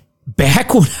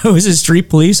 back when I was a street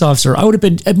police officer, I would have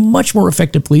been a much more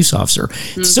effective police officer.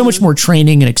 Mm-hmm. So much more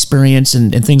training and experience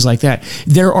and things like that.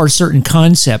 There are certain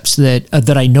concepts that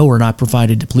I know are not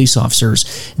provided to police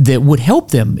officers that would help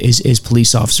them as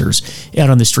police officers out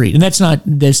on the street. And that's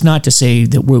not to say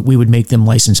that we would make them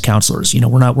licensed counselors.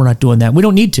 We're not doing that. We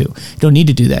don't need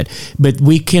to do that. But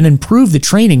we can improve the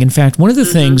training. In fact, one of the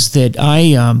things that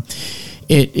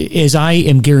as I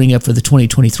am gearing up for the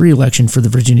 2023 election for the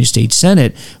Virginia State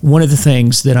Senate, one of the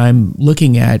things that I'm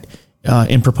looking at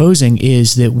and proposing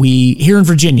is that we, here in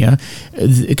Virginia,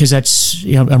 because that's,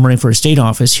 I'm running for a state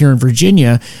office here in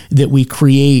Virginia, that we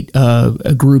create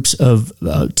groups of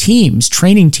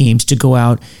training teams to go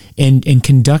out and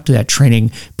conduct that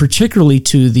training, particularly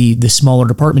to the smaller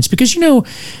departments. Because,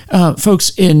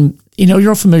 folks, you're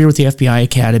all familiar with the FBI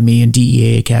Academy and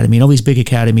DEA Academy and all these big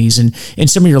academies and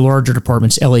some of your larger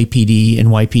departments, LAPD and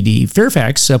YPD.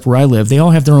 Fairfax, up where I live, they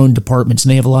all have their own departments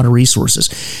and they have a lot of resources.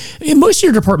 And most of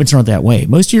your departments aren't that way.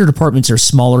 Most of your departments are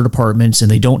smaller departments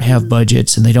and they don't have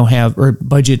budgets and they don't have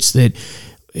budgets that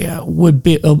would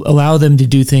allow them to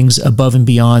do things above and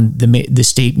beyond the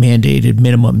state mandated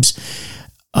minimums.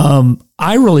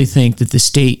 I really think that the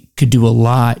state could do a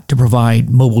lot to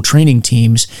provide mobile training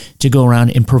teams to go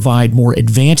around and provide more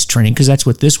advanced training, because that's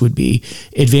what this would be,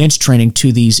 advanced training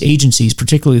to these agencies,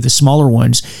 particularly the smaller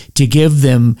ones, to give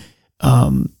them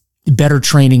better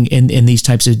training in these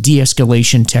types of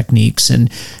de-escalation techniques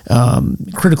and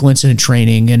critical incident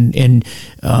training and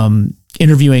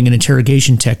interviewing and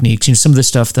interrogation techniques, some of the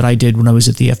stuff that I did when I was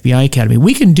at the FBI Academy.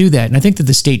 We can do that, and I think that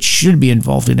the state should be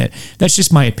involved in it. That's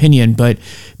just my opinion, but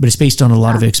it's based on a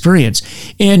lot of experience.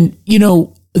 And,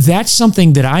 that's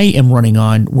something that I am running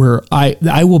on, where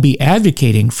I will be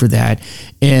advocating for that.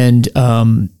 And,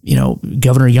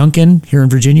 Governor Youngkin here in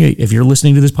Virginia, if you're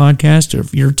listening to this podcast, or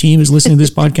if your team is listening to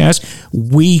this podcast,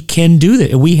 we can do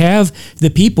that. We have the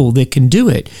people that can do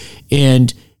it,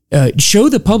 and show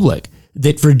the public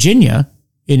that Virginia,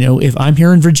 if I'm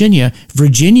here in Virginia,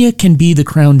 Virginia can be the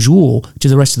crown jewel to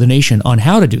the rest of the nation on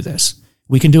how to do this.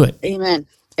 We can do it.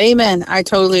 Amen. I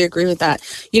totally agree with that.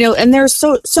 And there's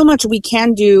so much we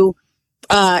can do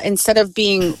instead of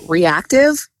being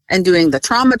reactive and doing the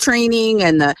trauma training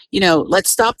and let's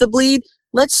stop the bleed.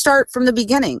 Let's start from the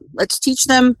beginning. Let's teach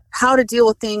them how to deal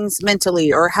with things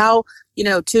mentally, or how,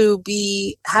 to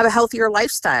have a healthier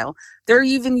lifestyle. They're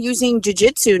even using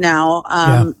jiu-jitsu now,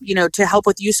 to help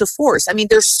with use of force. I mean,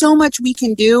 there's so much we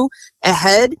can do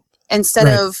ahead instead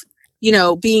of,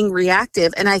 being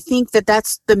reactive. And I think that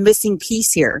that's the missing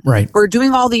piece here. Right. We're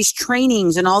doing all these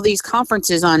trainings and all these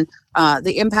conferences on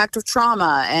the impact of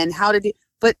trauma and how to do,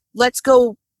 but let's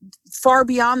go far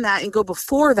beyond that and go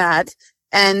before that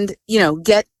and,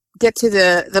 get to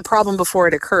the problem before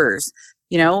it occurs.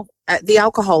 The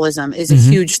alcoholism is a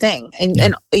huge thing.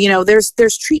 And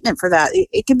there's treatment for that.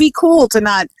 It can be cool to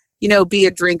not, be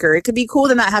a drinker. It could be cool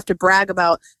to not have to brag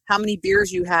about how many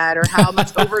beers you had or how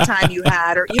much overtime you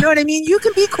had, or, you know what I mean? You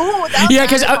can be cool without that. Yeah,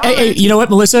 because you know what,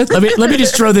 Melissa? Let me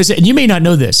just throw this in. You may not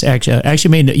know this, actually.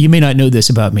 You may not know this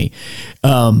about me.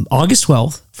 August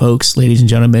 12th, folks, ladies and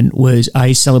gentlemen,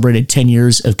 I celebrated 10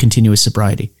 years of continuous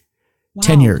sobriety. Wow,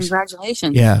 10 years.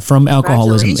 Congratulations. Yeah, from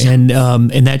alcoholism. And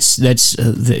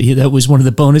that was one of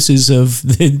the bonuses of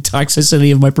the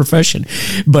toxicity of my profession.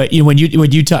 But when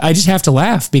you talk, I just have to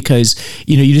laugh because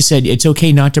you just said it's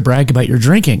okay not to brag about your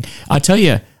drinking. I'll tell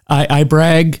you, I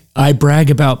brag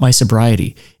about my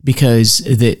sobriety, because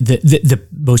the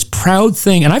most proud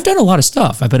thing, and I've done a lot of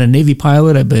stuff. I've been a Navy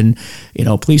pilot, I've been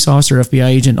police officer, FBI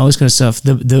agent, all this kind of stuff.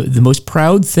 The most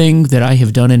proud thing that I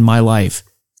have done in my life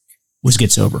was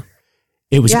get sober.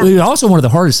 It was also one of the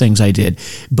hardest things I did.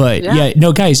 But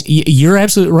guys, you're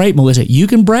absolutely right, Melissa. You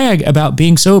can brag about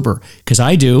being sober, because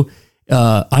I do.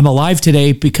 I'm alive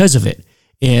today because of it.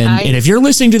 And if you're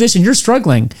listening to this and you're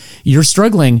struggling,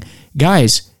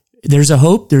 guys, there's a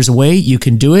hope. There's a way. You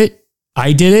can do it.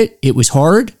 I did it. It was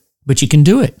hard, but you can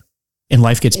do it. And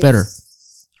life gets better.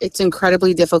 It's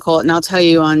incredibly difficult. And I'll tell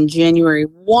you, on January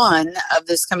 1 of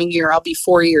this coming year, I'll be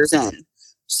 4 years in.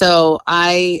 So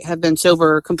I have been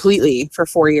sober completely for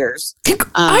 4 years.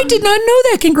 I did not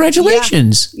know that.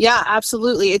 Congratulations. Yeah,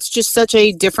 absolutely. It's just such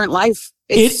a different life.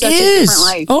 It's such a different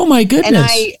life. Oh my goodness.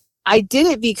 And I did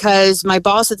it because my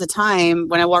boss at the time,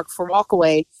 when I worked for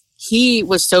Walkaway, he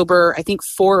was sober, I think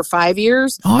 4 or 5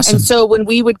 years. Awesome. And so when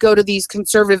we would go to these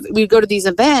we'd go to these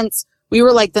events, we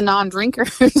were like the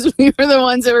non-drinkers. We were the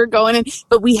ones that were going in,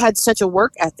 but we had such a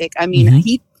work ethic. I mean,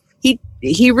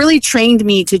 he really trained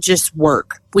me to just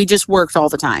work. We just worked all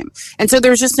the time. And so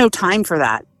there's just no time for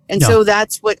that. And so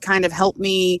that's what kind of helped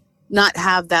me not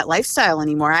have that lifestyle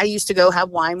anymore. I used to go have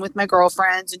wine with my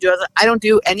girlfriends and I don't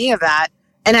do any of that.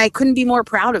 And I couldn't be more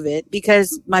proud of it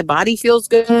because my body feels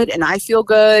good and I feel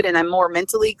good and I'm more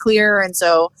mentally clear. And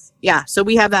so, so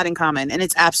we have that in common, and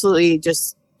it's absolutely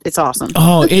just, it's awesome.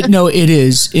 Oh, it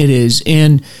is.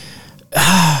 And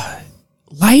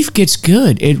life gets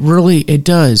good. It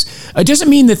does. It doesn't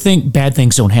mean that bad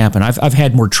things don't happen. I've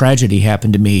had more tragedy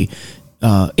happen to me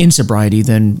in sobriety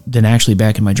than actually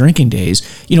back in my drinking days.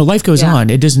 Life goes on.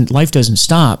 Life doesn't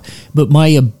stop, but my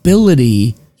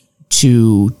ability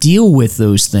to deal with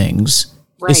those things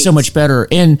is so much better.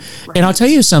 And I'll tell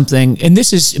you something, and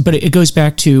but it goes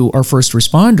back to our first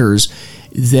responders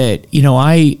that,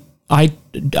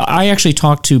 I actually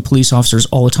talk to police officers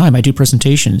all the time. I do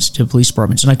presentations to police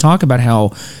departments, and I talk about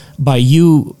how by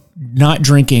you not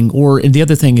drinking, and the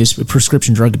other thing is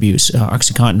prescription drug abuse,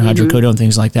 OxyContin, hydrocodone,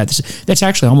 things like that. That's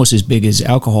actually almost as big as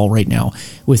alcohol right now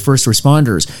with first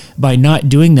responders. By not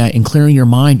doing that and clearing your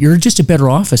mind, you're just a better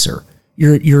officer.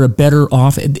 You're a better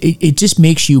off. It just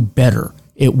makes you better.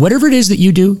 Whatever it is that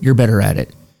you do, you're better at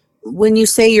it. When you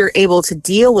say you're able to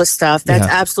deal with stuff, that's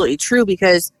absolutely true,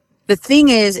 because the thing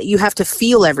is, you have to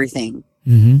feel everything.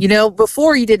 Mm-hmm.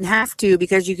 Before you didn't have to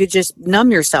because you could just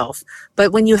numb yourself.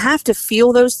 But when you have to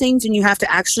feel those things and you have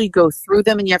to actually go through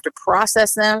them and you have to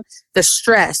process them, the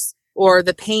stress or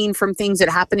the pain from things that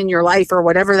happen in your life or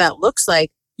whatever that looks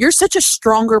like, you're such a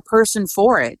stronger person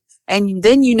for it. And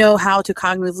then you know how to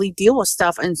cognitively deal with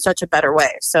stuff in such a better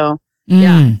way. So,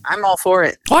 I'm all for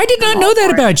it. Oh, I did not know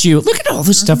that about you. Look at all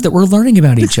the stuff that we're learning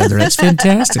about each other. That's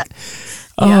fantastic.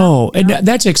 And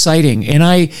that's exciting. And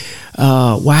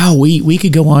we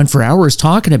could go on for hours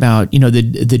talking about,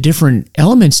 the different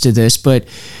elements to this, but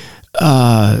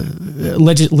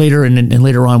later and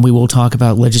later on, we will talk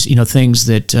about things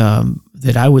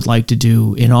that I would like to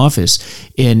do in office.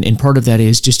 And part of that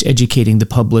is just educating the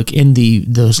public in the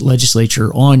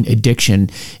legislature on addiction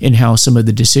and how some of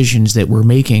the decisions that we're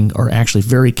making are actually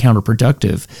very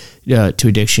counterproductive to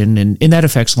addiction. And that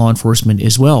affects law enforcement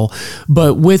as well.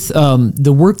 But with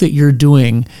the work that you're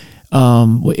doing,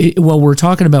 we're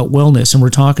talking about wellness and we're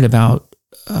talking about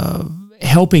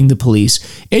helping the police,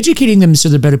 educating them so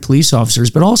they're better police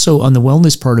officers, but also on the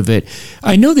wellness part of it.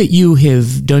 I know that you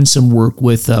have done some work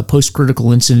with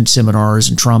post-critical incident seminars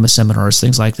and trauma seminars,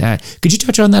 things like that. Could you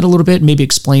touch on that a little bit and maybe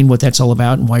explain what that's all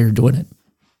about and why you're doing it?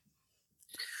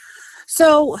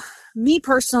 So, me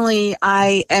personally,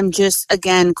 I am just,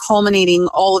 again, culminating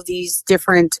all of these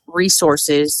different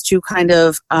resources to kind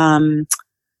of,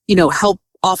 help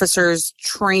officers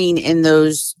train in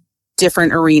those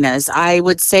different arenas. I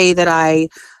would say that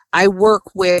I work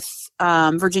with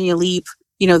Virginia Leap,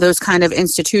 those kind of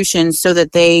institutions so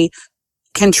that they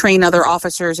can train other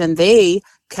officers and they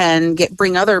can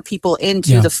bring other people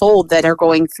into the fold that are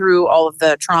going through all of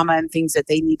the trauma and things that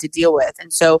they need to deal with.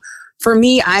 And so for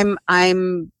me, I'm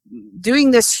doing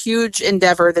this huge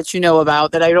endeavor that you know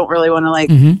about that I don't really want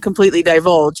to completely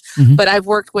divulge, but I've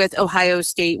worked with Ohio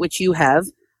State, which you have.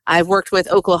 I've worked with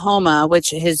Oklahoma, which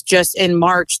has just in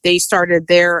March, they started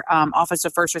their Office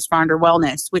of First Responder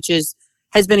Wellness, which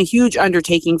has been a huge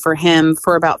undertaking for him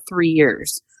for about 3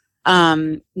 years.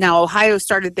 Now, Ohio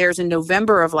started theirs in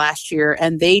November of last year,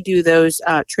 and they do those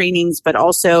trainings, but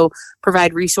also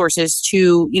provide resources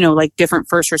to, different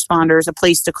first responders, a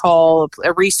place to call,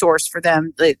 a resource for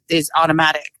them that is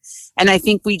automatic. And I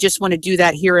think we just want to do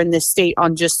that here in this state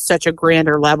on just such a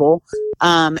grander level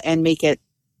and make it,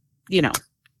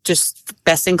 just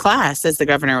best in class, as the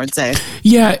governor would say.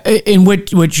 Yeah, and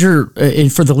what you're,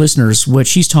 and for the listeners, what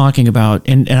she's talking about,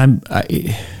 and I'm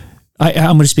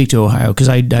going to speak to Ohio because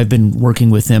I've been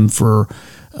working with them for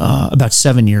about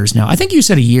 7 years now. I think you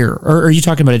said a year, or are you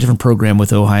talking about a different program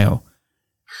with Ohio?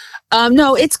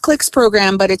 No, it's CLIC's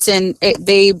program, but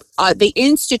they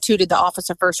instituted the Office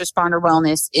of First Responder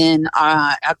Wellness in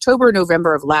October,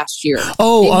 November of last year.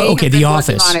 Oh, okay, the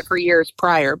Office. On it for years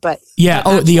prior, but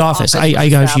the Office. I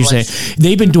got what you say.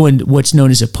 They've been doing what's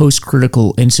known as a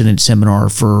post-critical incident seminar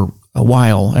for a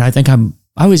while, and I think I don't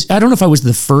know if I was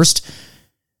the first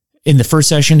In the first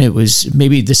session, it was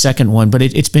maybe the second one, but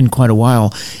it's been quite a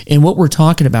while. And what we're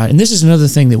talking about, and this is another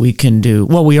thing that we can do.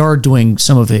 Well, we are doing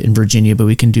some of it in Virginia, but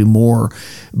we can do more.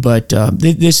 But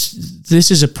this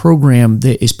is a program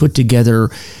that is put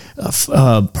together,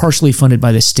 partially funded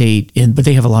by the state, but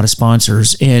they have a lot of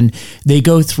sponsors, and they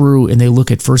go through and they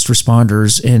look at first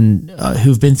responders and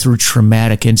who've been through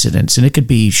traumatic incidents, and it could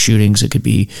be shootings, it could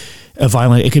be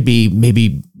violent, it could be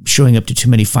maybe showing up to too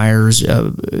many fires,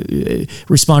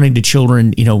 responding to children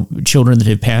that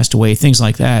have passed away, things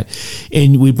like that.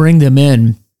 And we bring them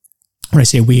in. When I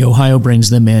say we, Ohio brings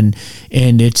them in,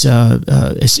 and it's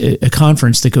a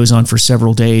conference that goes on for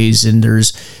several days, and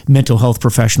there's mental health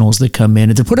professionals that come in,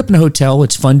 and they're put up in a hotel.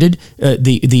 It's funded.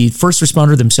 The first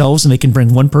responder themselves, and they can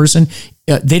bring one person.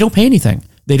 They don't pay anything.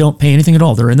 They don't pay anything at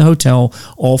all. They're in the hotel.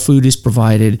 All food is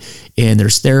provided, and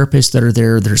there's therapists that are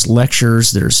there. There's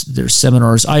lectures. There's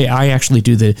seminars. I actually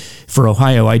for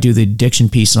Ohio, I do the addiction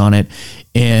piece on it,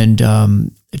 and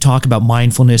talk about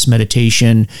mindfulness,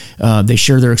 meditation. They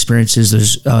share their experiences.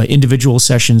 There's individual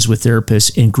sessions with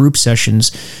therapists and group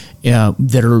sessions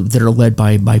that are led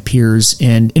by peers,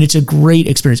 and it's a great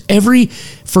experience. Every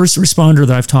first responder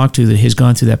that I've talked to that has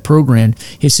gone through that program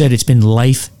has said it's been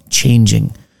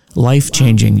life-changing,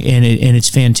 and it's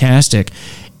fantastic.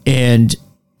 And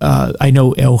I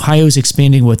know Ohio's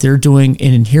expanding what they're doing,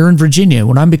 and here in Virginia,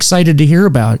 what I'm excited to hear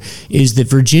about is that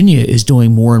Virginia is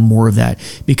doing more and more of that,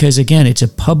 because again, it's a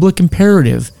public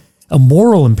imperative, a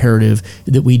moral imperative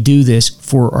that we do this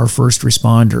for our first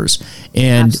responders.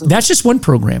 And Absolutely. That's just one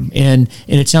program. And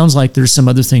it sounds like there's some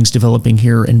other things developing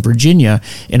here in Virginia.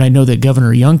 And I know that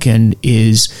Governor Youngkin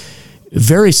is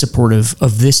very supportive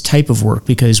of this type of work,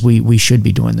 because we should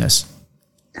be doing this.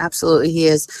 Absolutely, he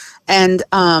is. And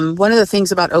one of the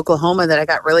things about Oklahoma that I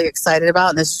got really excited about,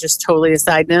 and this is just totally a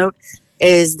side note,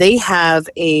 is they have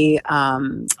a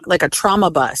trauma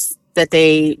bus that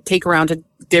they take around to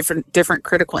different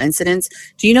critical incidents.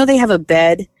 Do you know they have a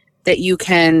bed that you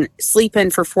can sleep in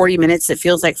for 40 minutes that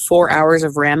feels like 4 hours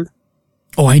of REM?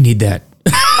 Oh, I need that.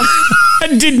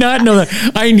 I did not know that.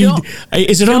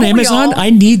 Is it on Amazon? I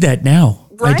need that now.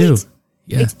 Right? I do.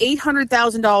 Yeah. It's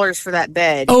 $800,000 for that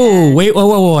bed. Oh, wait,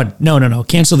 whoa. No.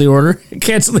 Cancel the order.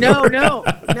 Cancel the order.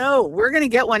 No. We're going to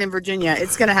get one in Virginia.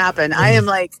 It's going to happen.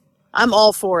 I'm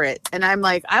all for it. And I'm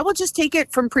like, I will just take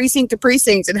it from precinct to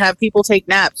precinct and have people take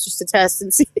naps just to test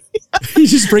and see. You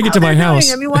just bring it to my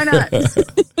house. I mean, why not?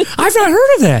 I've not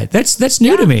heard of that. That's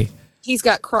new to me. He's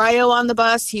got cryo on the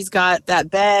bus. He's got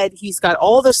that bed. He's got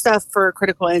all the stuff for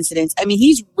critical incidents. I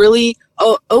mean,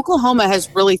 Oklahoma has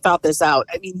really thought this out.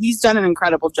 I mean, he's done an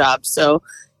incredible job. So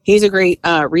he's a great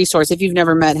resource. If you've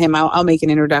never met him, I'll make an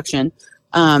introduction.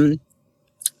 But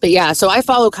yeah, so I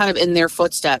follow kind of in their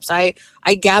footsteps. I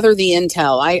gather the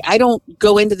intel. I don't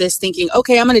go into this thinking,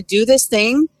 okay, I'm going to do this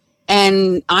thing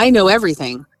and I know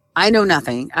everything. I know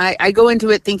nothing. I go into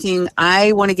it thinking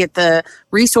I want to get the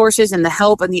resources and the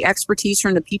help and the expertise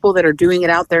from the people that are doing it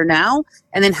out there now.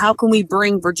 And then how can we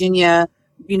bring Virginia,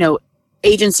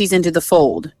 agencies into the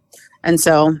fold? And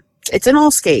so it's an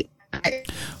all skate.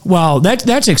 Wow,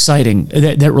 that's exciting.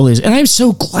 That really is. And I am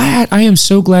so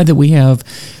glad that we have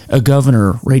a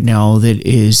governor right now that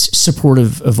is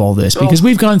supportive of all this, because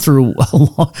we've gone through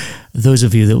those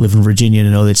of you that live in Virginia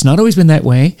know that it's not always been that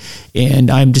way. And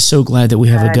I'm just so glad that we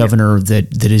have a governor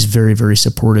that is very, very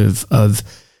supportive of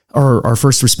our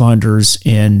first responders.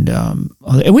 And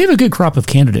we have a good crop of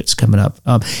candidates coming up.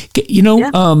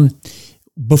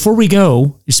 Before we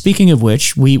go, speaking of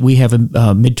which, we have a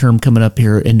midterm coming up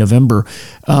here in November.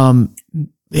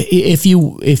 If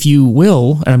you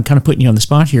will, and I'm kind of putting you on the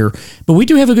spot here, but we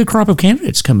do have a good crop of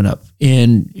candidates coming up.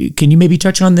 And can you maybe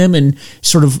touch on them and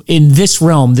sort of in this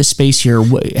realm, this space here,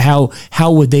 how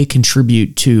would they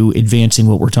contribute to advancing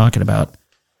what we're talking about?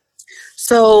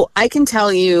 So I can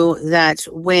tell you that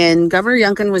when Governor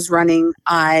Youngkin was running,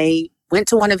 I went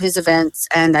to one of his events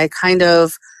and I kind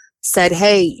of said,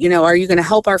 hey, are you going to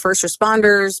help our first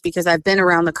responders? Because I've been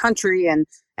around the country and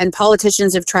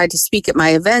politicians have tried to speak at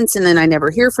my events and then I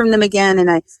never hear from them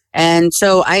again. And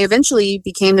so I eventually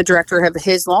became the director of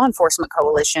his law enforcement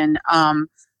coalition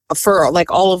for like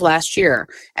all of last year.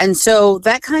 And so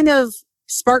that kind of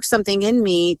sparked something in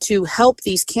me to help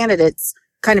these candidates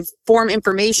kind of form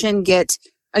information, get,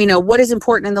 what is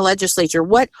important in the legislature,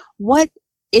 what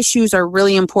issues are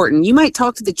really important. You might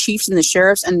talk to the chiefs and the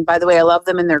sheriffs, and by the way, I love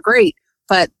them and they're great,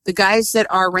 but the guys that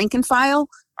are rank and file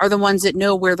are the ones that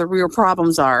know where the real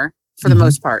problems are for the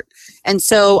most part. And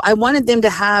so I wanted them to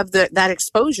have that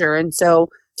exposure. And so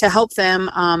to help them,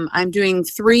 I'm doing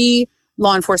 3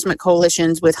 law enforcement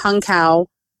coalitions with Hung Kao,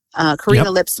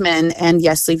 Karina Lipsman, and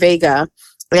Yesley Vega.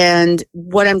 And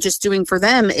what I'm just doing for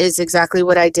them is exactly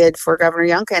what I did for Governor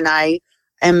Youngkin. And I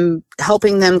am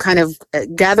helping them kind of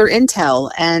gather intel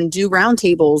and do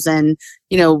roundtables and,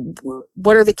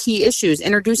 what are the key issues,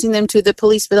 introducing them to the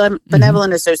Police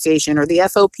Benevolent Association or the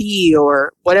FOP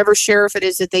or whatever sheriff it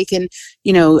is that they can,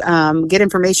 get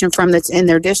information from that's in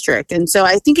their district. And so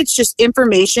I think it's just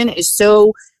information is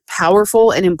so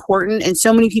powerful and important. And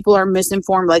so many people are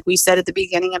misinformed, like we said at the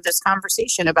beginning of this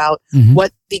conversation, about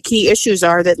what the key issues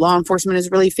are that law enforcement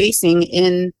is really facing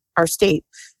in our state.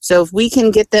 So if we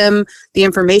can get them the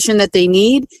information that they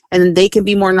need and they can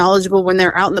be more knowledgeable when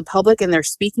they're out in the public and they're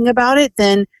speaking about it,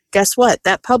 then guess what?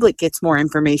 That public gets more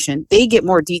information. They get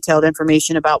more detailed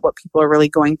information about what people are really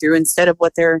going through instead of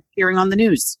what they're hearing on the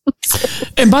news.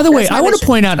 And by the way, I want to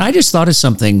point out, I just thought of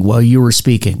something while you were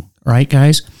speaking, right,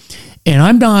 guys?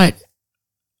 And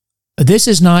this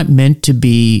is not meant to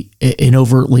be an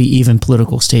overtly even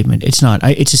political statement. It's not.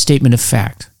 It's a statement of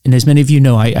fact. And as many of you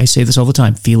know, I say this all the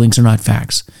time, feelings are not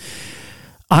facts.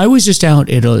 I was just out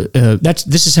at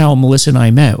this is how Melissa and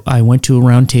I met. I went to a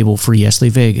roundtable for Yesley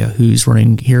Vega, who's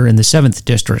running here in the 7th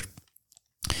District.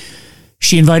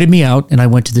 She invited me out, and I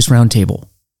went to this roundtable.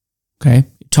 Okay?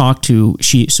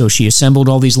 She assembled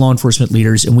all these law enforcement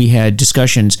leaders, and we had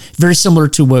discussions very similar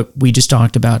to what we just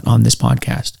talked about on this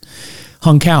podcast.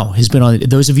 Hung Kao has been on,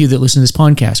 those of you that listen to this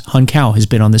podcast, Hung Kao has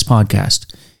been on this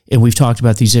podcast, and we've talked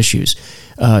about these issues.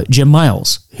 Jim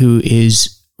Miles, who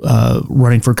is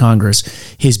running for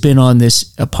Congress, has been on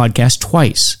this podcast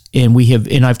twice,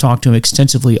 and I've talked to him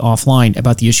extensively offline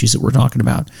about the issues that we're talking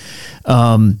about.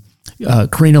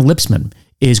 Karina Lipsman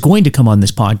is going to come on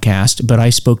this podcast, but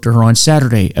I spoke to her on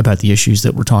Saturday about the issues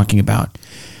that we're talking about.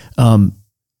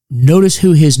 Notice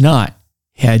who has not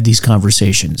had these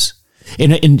conversations.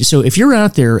 And so if you're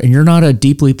out there and you're not a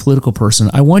deeply political person,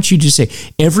 I want you to say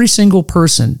every single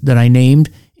person that I named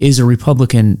is a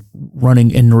Republican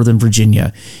running in Northern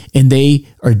Virginia, and they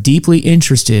are deeply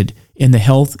interested in the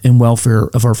health and welfare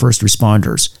of our first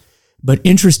responders. But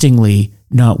interestingly,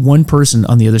 not one person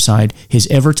on the other side has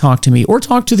ever talked to me or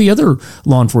talked to the other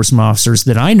law enforcement officers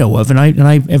that I know of, and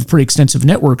I have a pretty extensive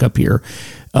network up here.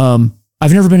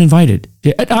 I've never been invited.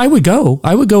 I would go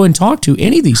and talk to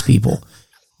any of these people,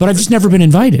 but I've just never been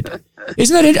invited.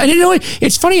 Isn't that it? I didn't know it.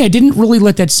 It's funny. I didn't really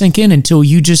let that sink in until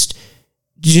you just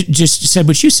said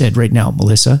what you said right now,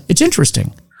 Melissa. It's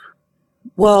interesting.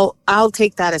 Well, I'll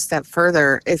take that a step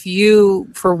further. If you,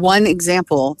 for one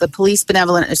example, the Police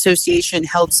Benevolent Association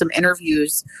held some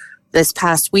interviews this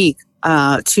past week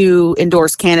to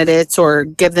endorse candidates or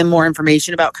give them more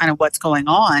information about kind of what's going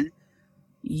on,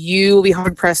 you will be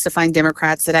hard pressed to find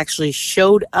Democrats that actually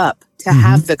showed up to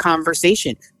have the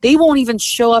conversation. They won't even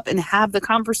show up and have the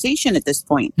conversation at this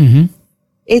point.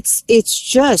 It's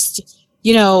just,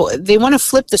 they want to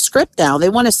flip the script now. They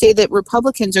want to say that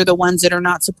Republicans are the ones that are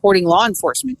not supporting law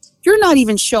enforcement. You're not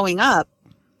even showing up,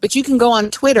 but you can go on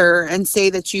Twitter and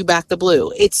say that you back the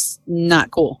blue. It's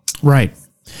not cool. Right.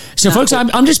 So not folks,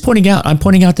 cool. I'm just pointing out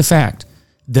the fact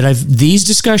that these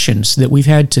discussions that we've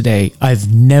had today,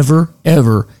 I've never,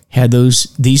 ever had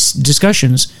these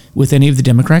discussions with any of the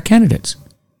Democrat candidates.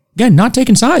 Again, not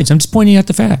taking sides. I'm just pointing out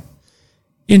the fact.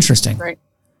 Interesting.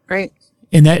 Right.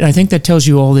 And I think that tells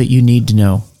you all that you need to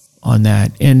know on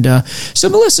that. And so,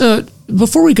 Melissa,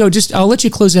 before we go, I'll let you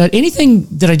close out. Anything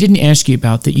that I didn't ask you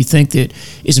about that you think that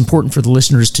is important for the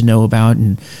listeners to know about,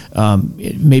 and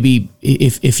maybe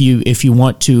if you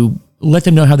want to let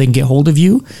them know how they can get hold of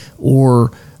you,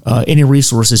 or any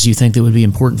resources you think that would be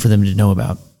important for them to know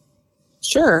about.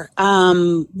 Sure.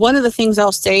 One of the things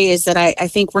I'll say is that I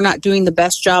think we're not doing the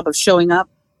best job of showing up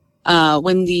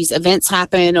when these events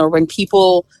happen, or when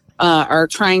people are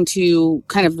trying to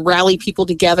kind of rally people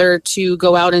together to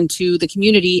go out into the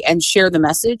community and share the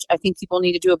message. I think people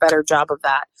need to do a better job of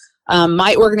that.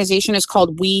 My organization is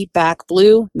called We Back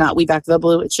Blue, not We Back the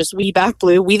Blue. It's just We Back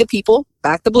Blue. We the people,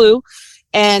 back the blue.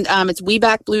 And it's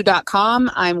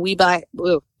webackblue.com. I'm We Back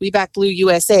Blue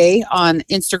USA on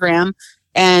Instagram.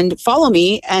 And follow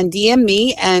me and DM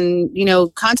me and,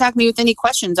 contact me with any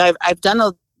questions. I've done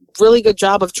a really good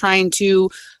job of trying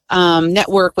to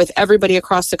network with everybody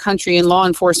across the country in law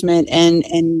enforcement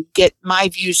and get my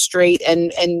views straight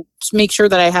and make sure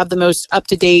that I have the most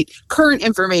up-to-date current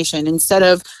information, instead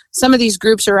of some of these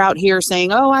groups are out here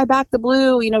saying, oh, I back the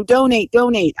blue,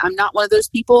 donate. I'm not one of those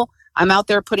people. I'm out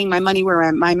there putting my money where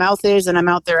my mouth is, and I'm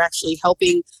out there actually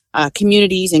helping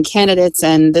communities and candidates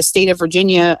and the state of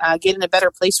Virginia get in a better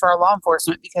place for our law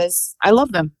enforcement, because I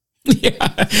love them. Yeah,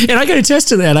 and I got to attest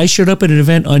to that. I showed up at an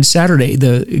event on Saturday.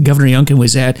 The Governor Youngkin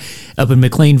was at up in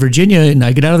McLean, Virginia, and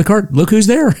I get out of the car. Look who's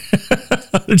there!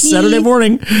 It's Saturday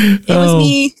morning. It was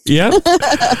me. Yeah,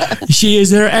 she is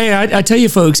there. Hey, I tell you,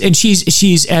 folks, and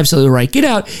she's absolutely right. Get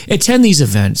out, attend these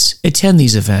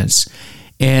events,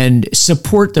 and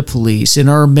support the police and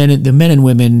the men and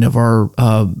women of our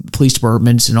police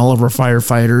departments and all of our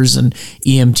firefighters and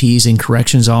EMTs and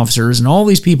corrections officers and all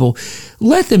these people.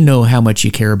 Let them know how much you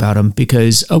care about them,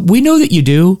 because we know that you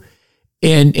do,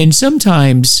 and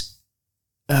sometimes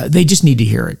they just need to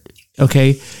hear it.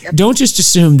 Okay, yep. Don't just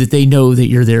assume that they know that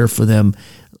you're there for them.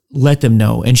 Let them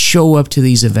know and show up to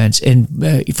these events, and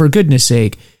for goodness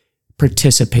sake,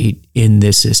 participate in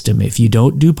this system. If you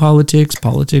don't do politics,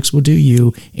 politics will do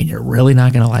you, and you're really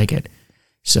not going to like it.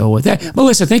 So with that,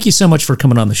 Melissa, thank you so much for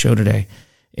coming on the show today.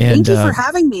 And, thank you for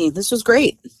having me. This was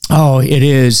great. Oh, it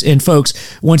is. And folks,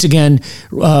 once again,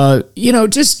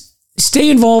 just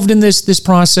stay involved in this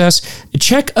process.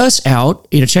 Check us out.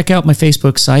 Check out my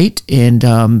Facebook site and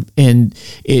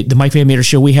the Mike Van Meter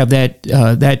Show. We have that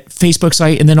Facebook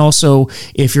site, and then also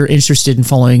if you're interested in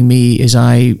following me as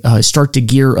I start to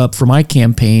gear up for my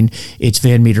campaign, it's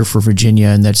Van Meter for Virginia,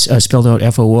 and that's spelled out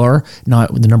FOR,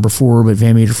 not with the number 4, but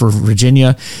Van Meter for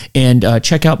Virginia. And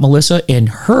check out Melissa and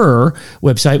her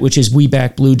website, which is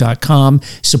webackblue.com.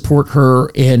 Support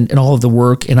her and all of the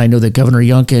work. And I know that Governor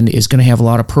Youngkin is going to have a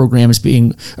lot of programs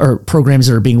that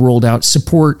are being rolled out.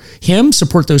 Support him,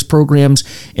 support those programs.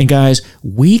 And guys,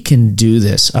 we can do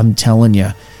this. I'm telling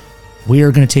you, we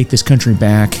are going to take this country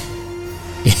back,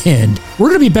 and we're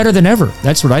going to be better than ever.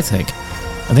 That's what I think.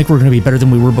 I think we're going to be better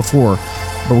than we were before,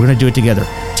 but we're going to do it together.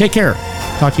 Take care.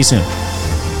 Talk to you soon.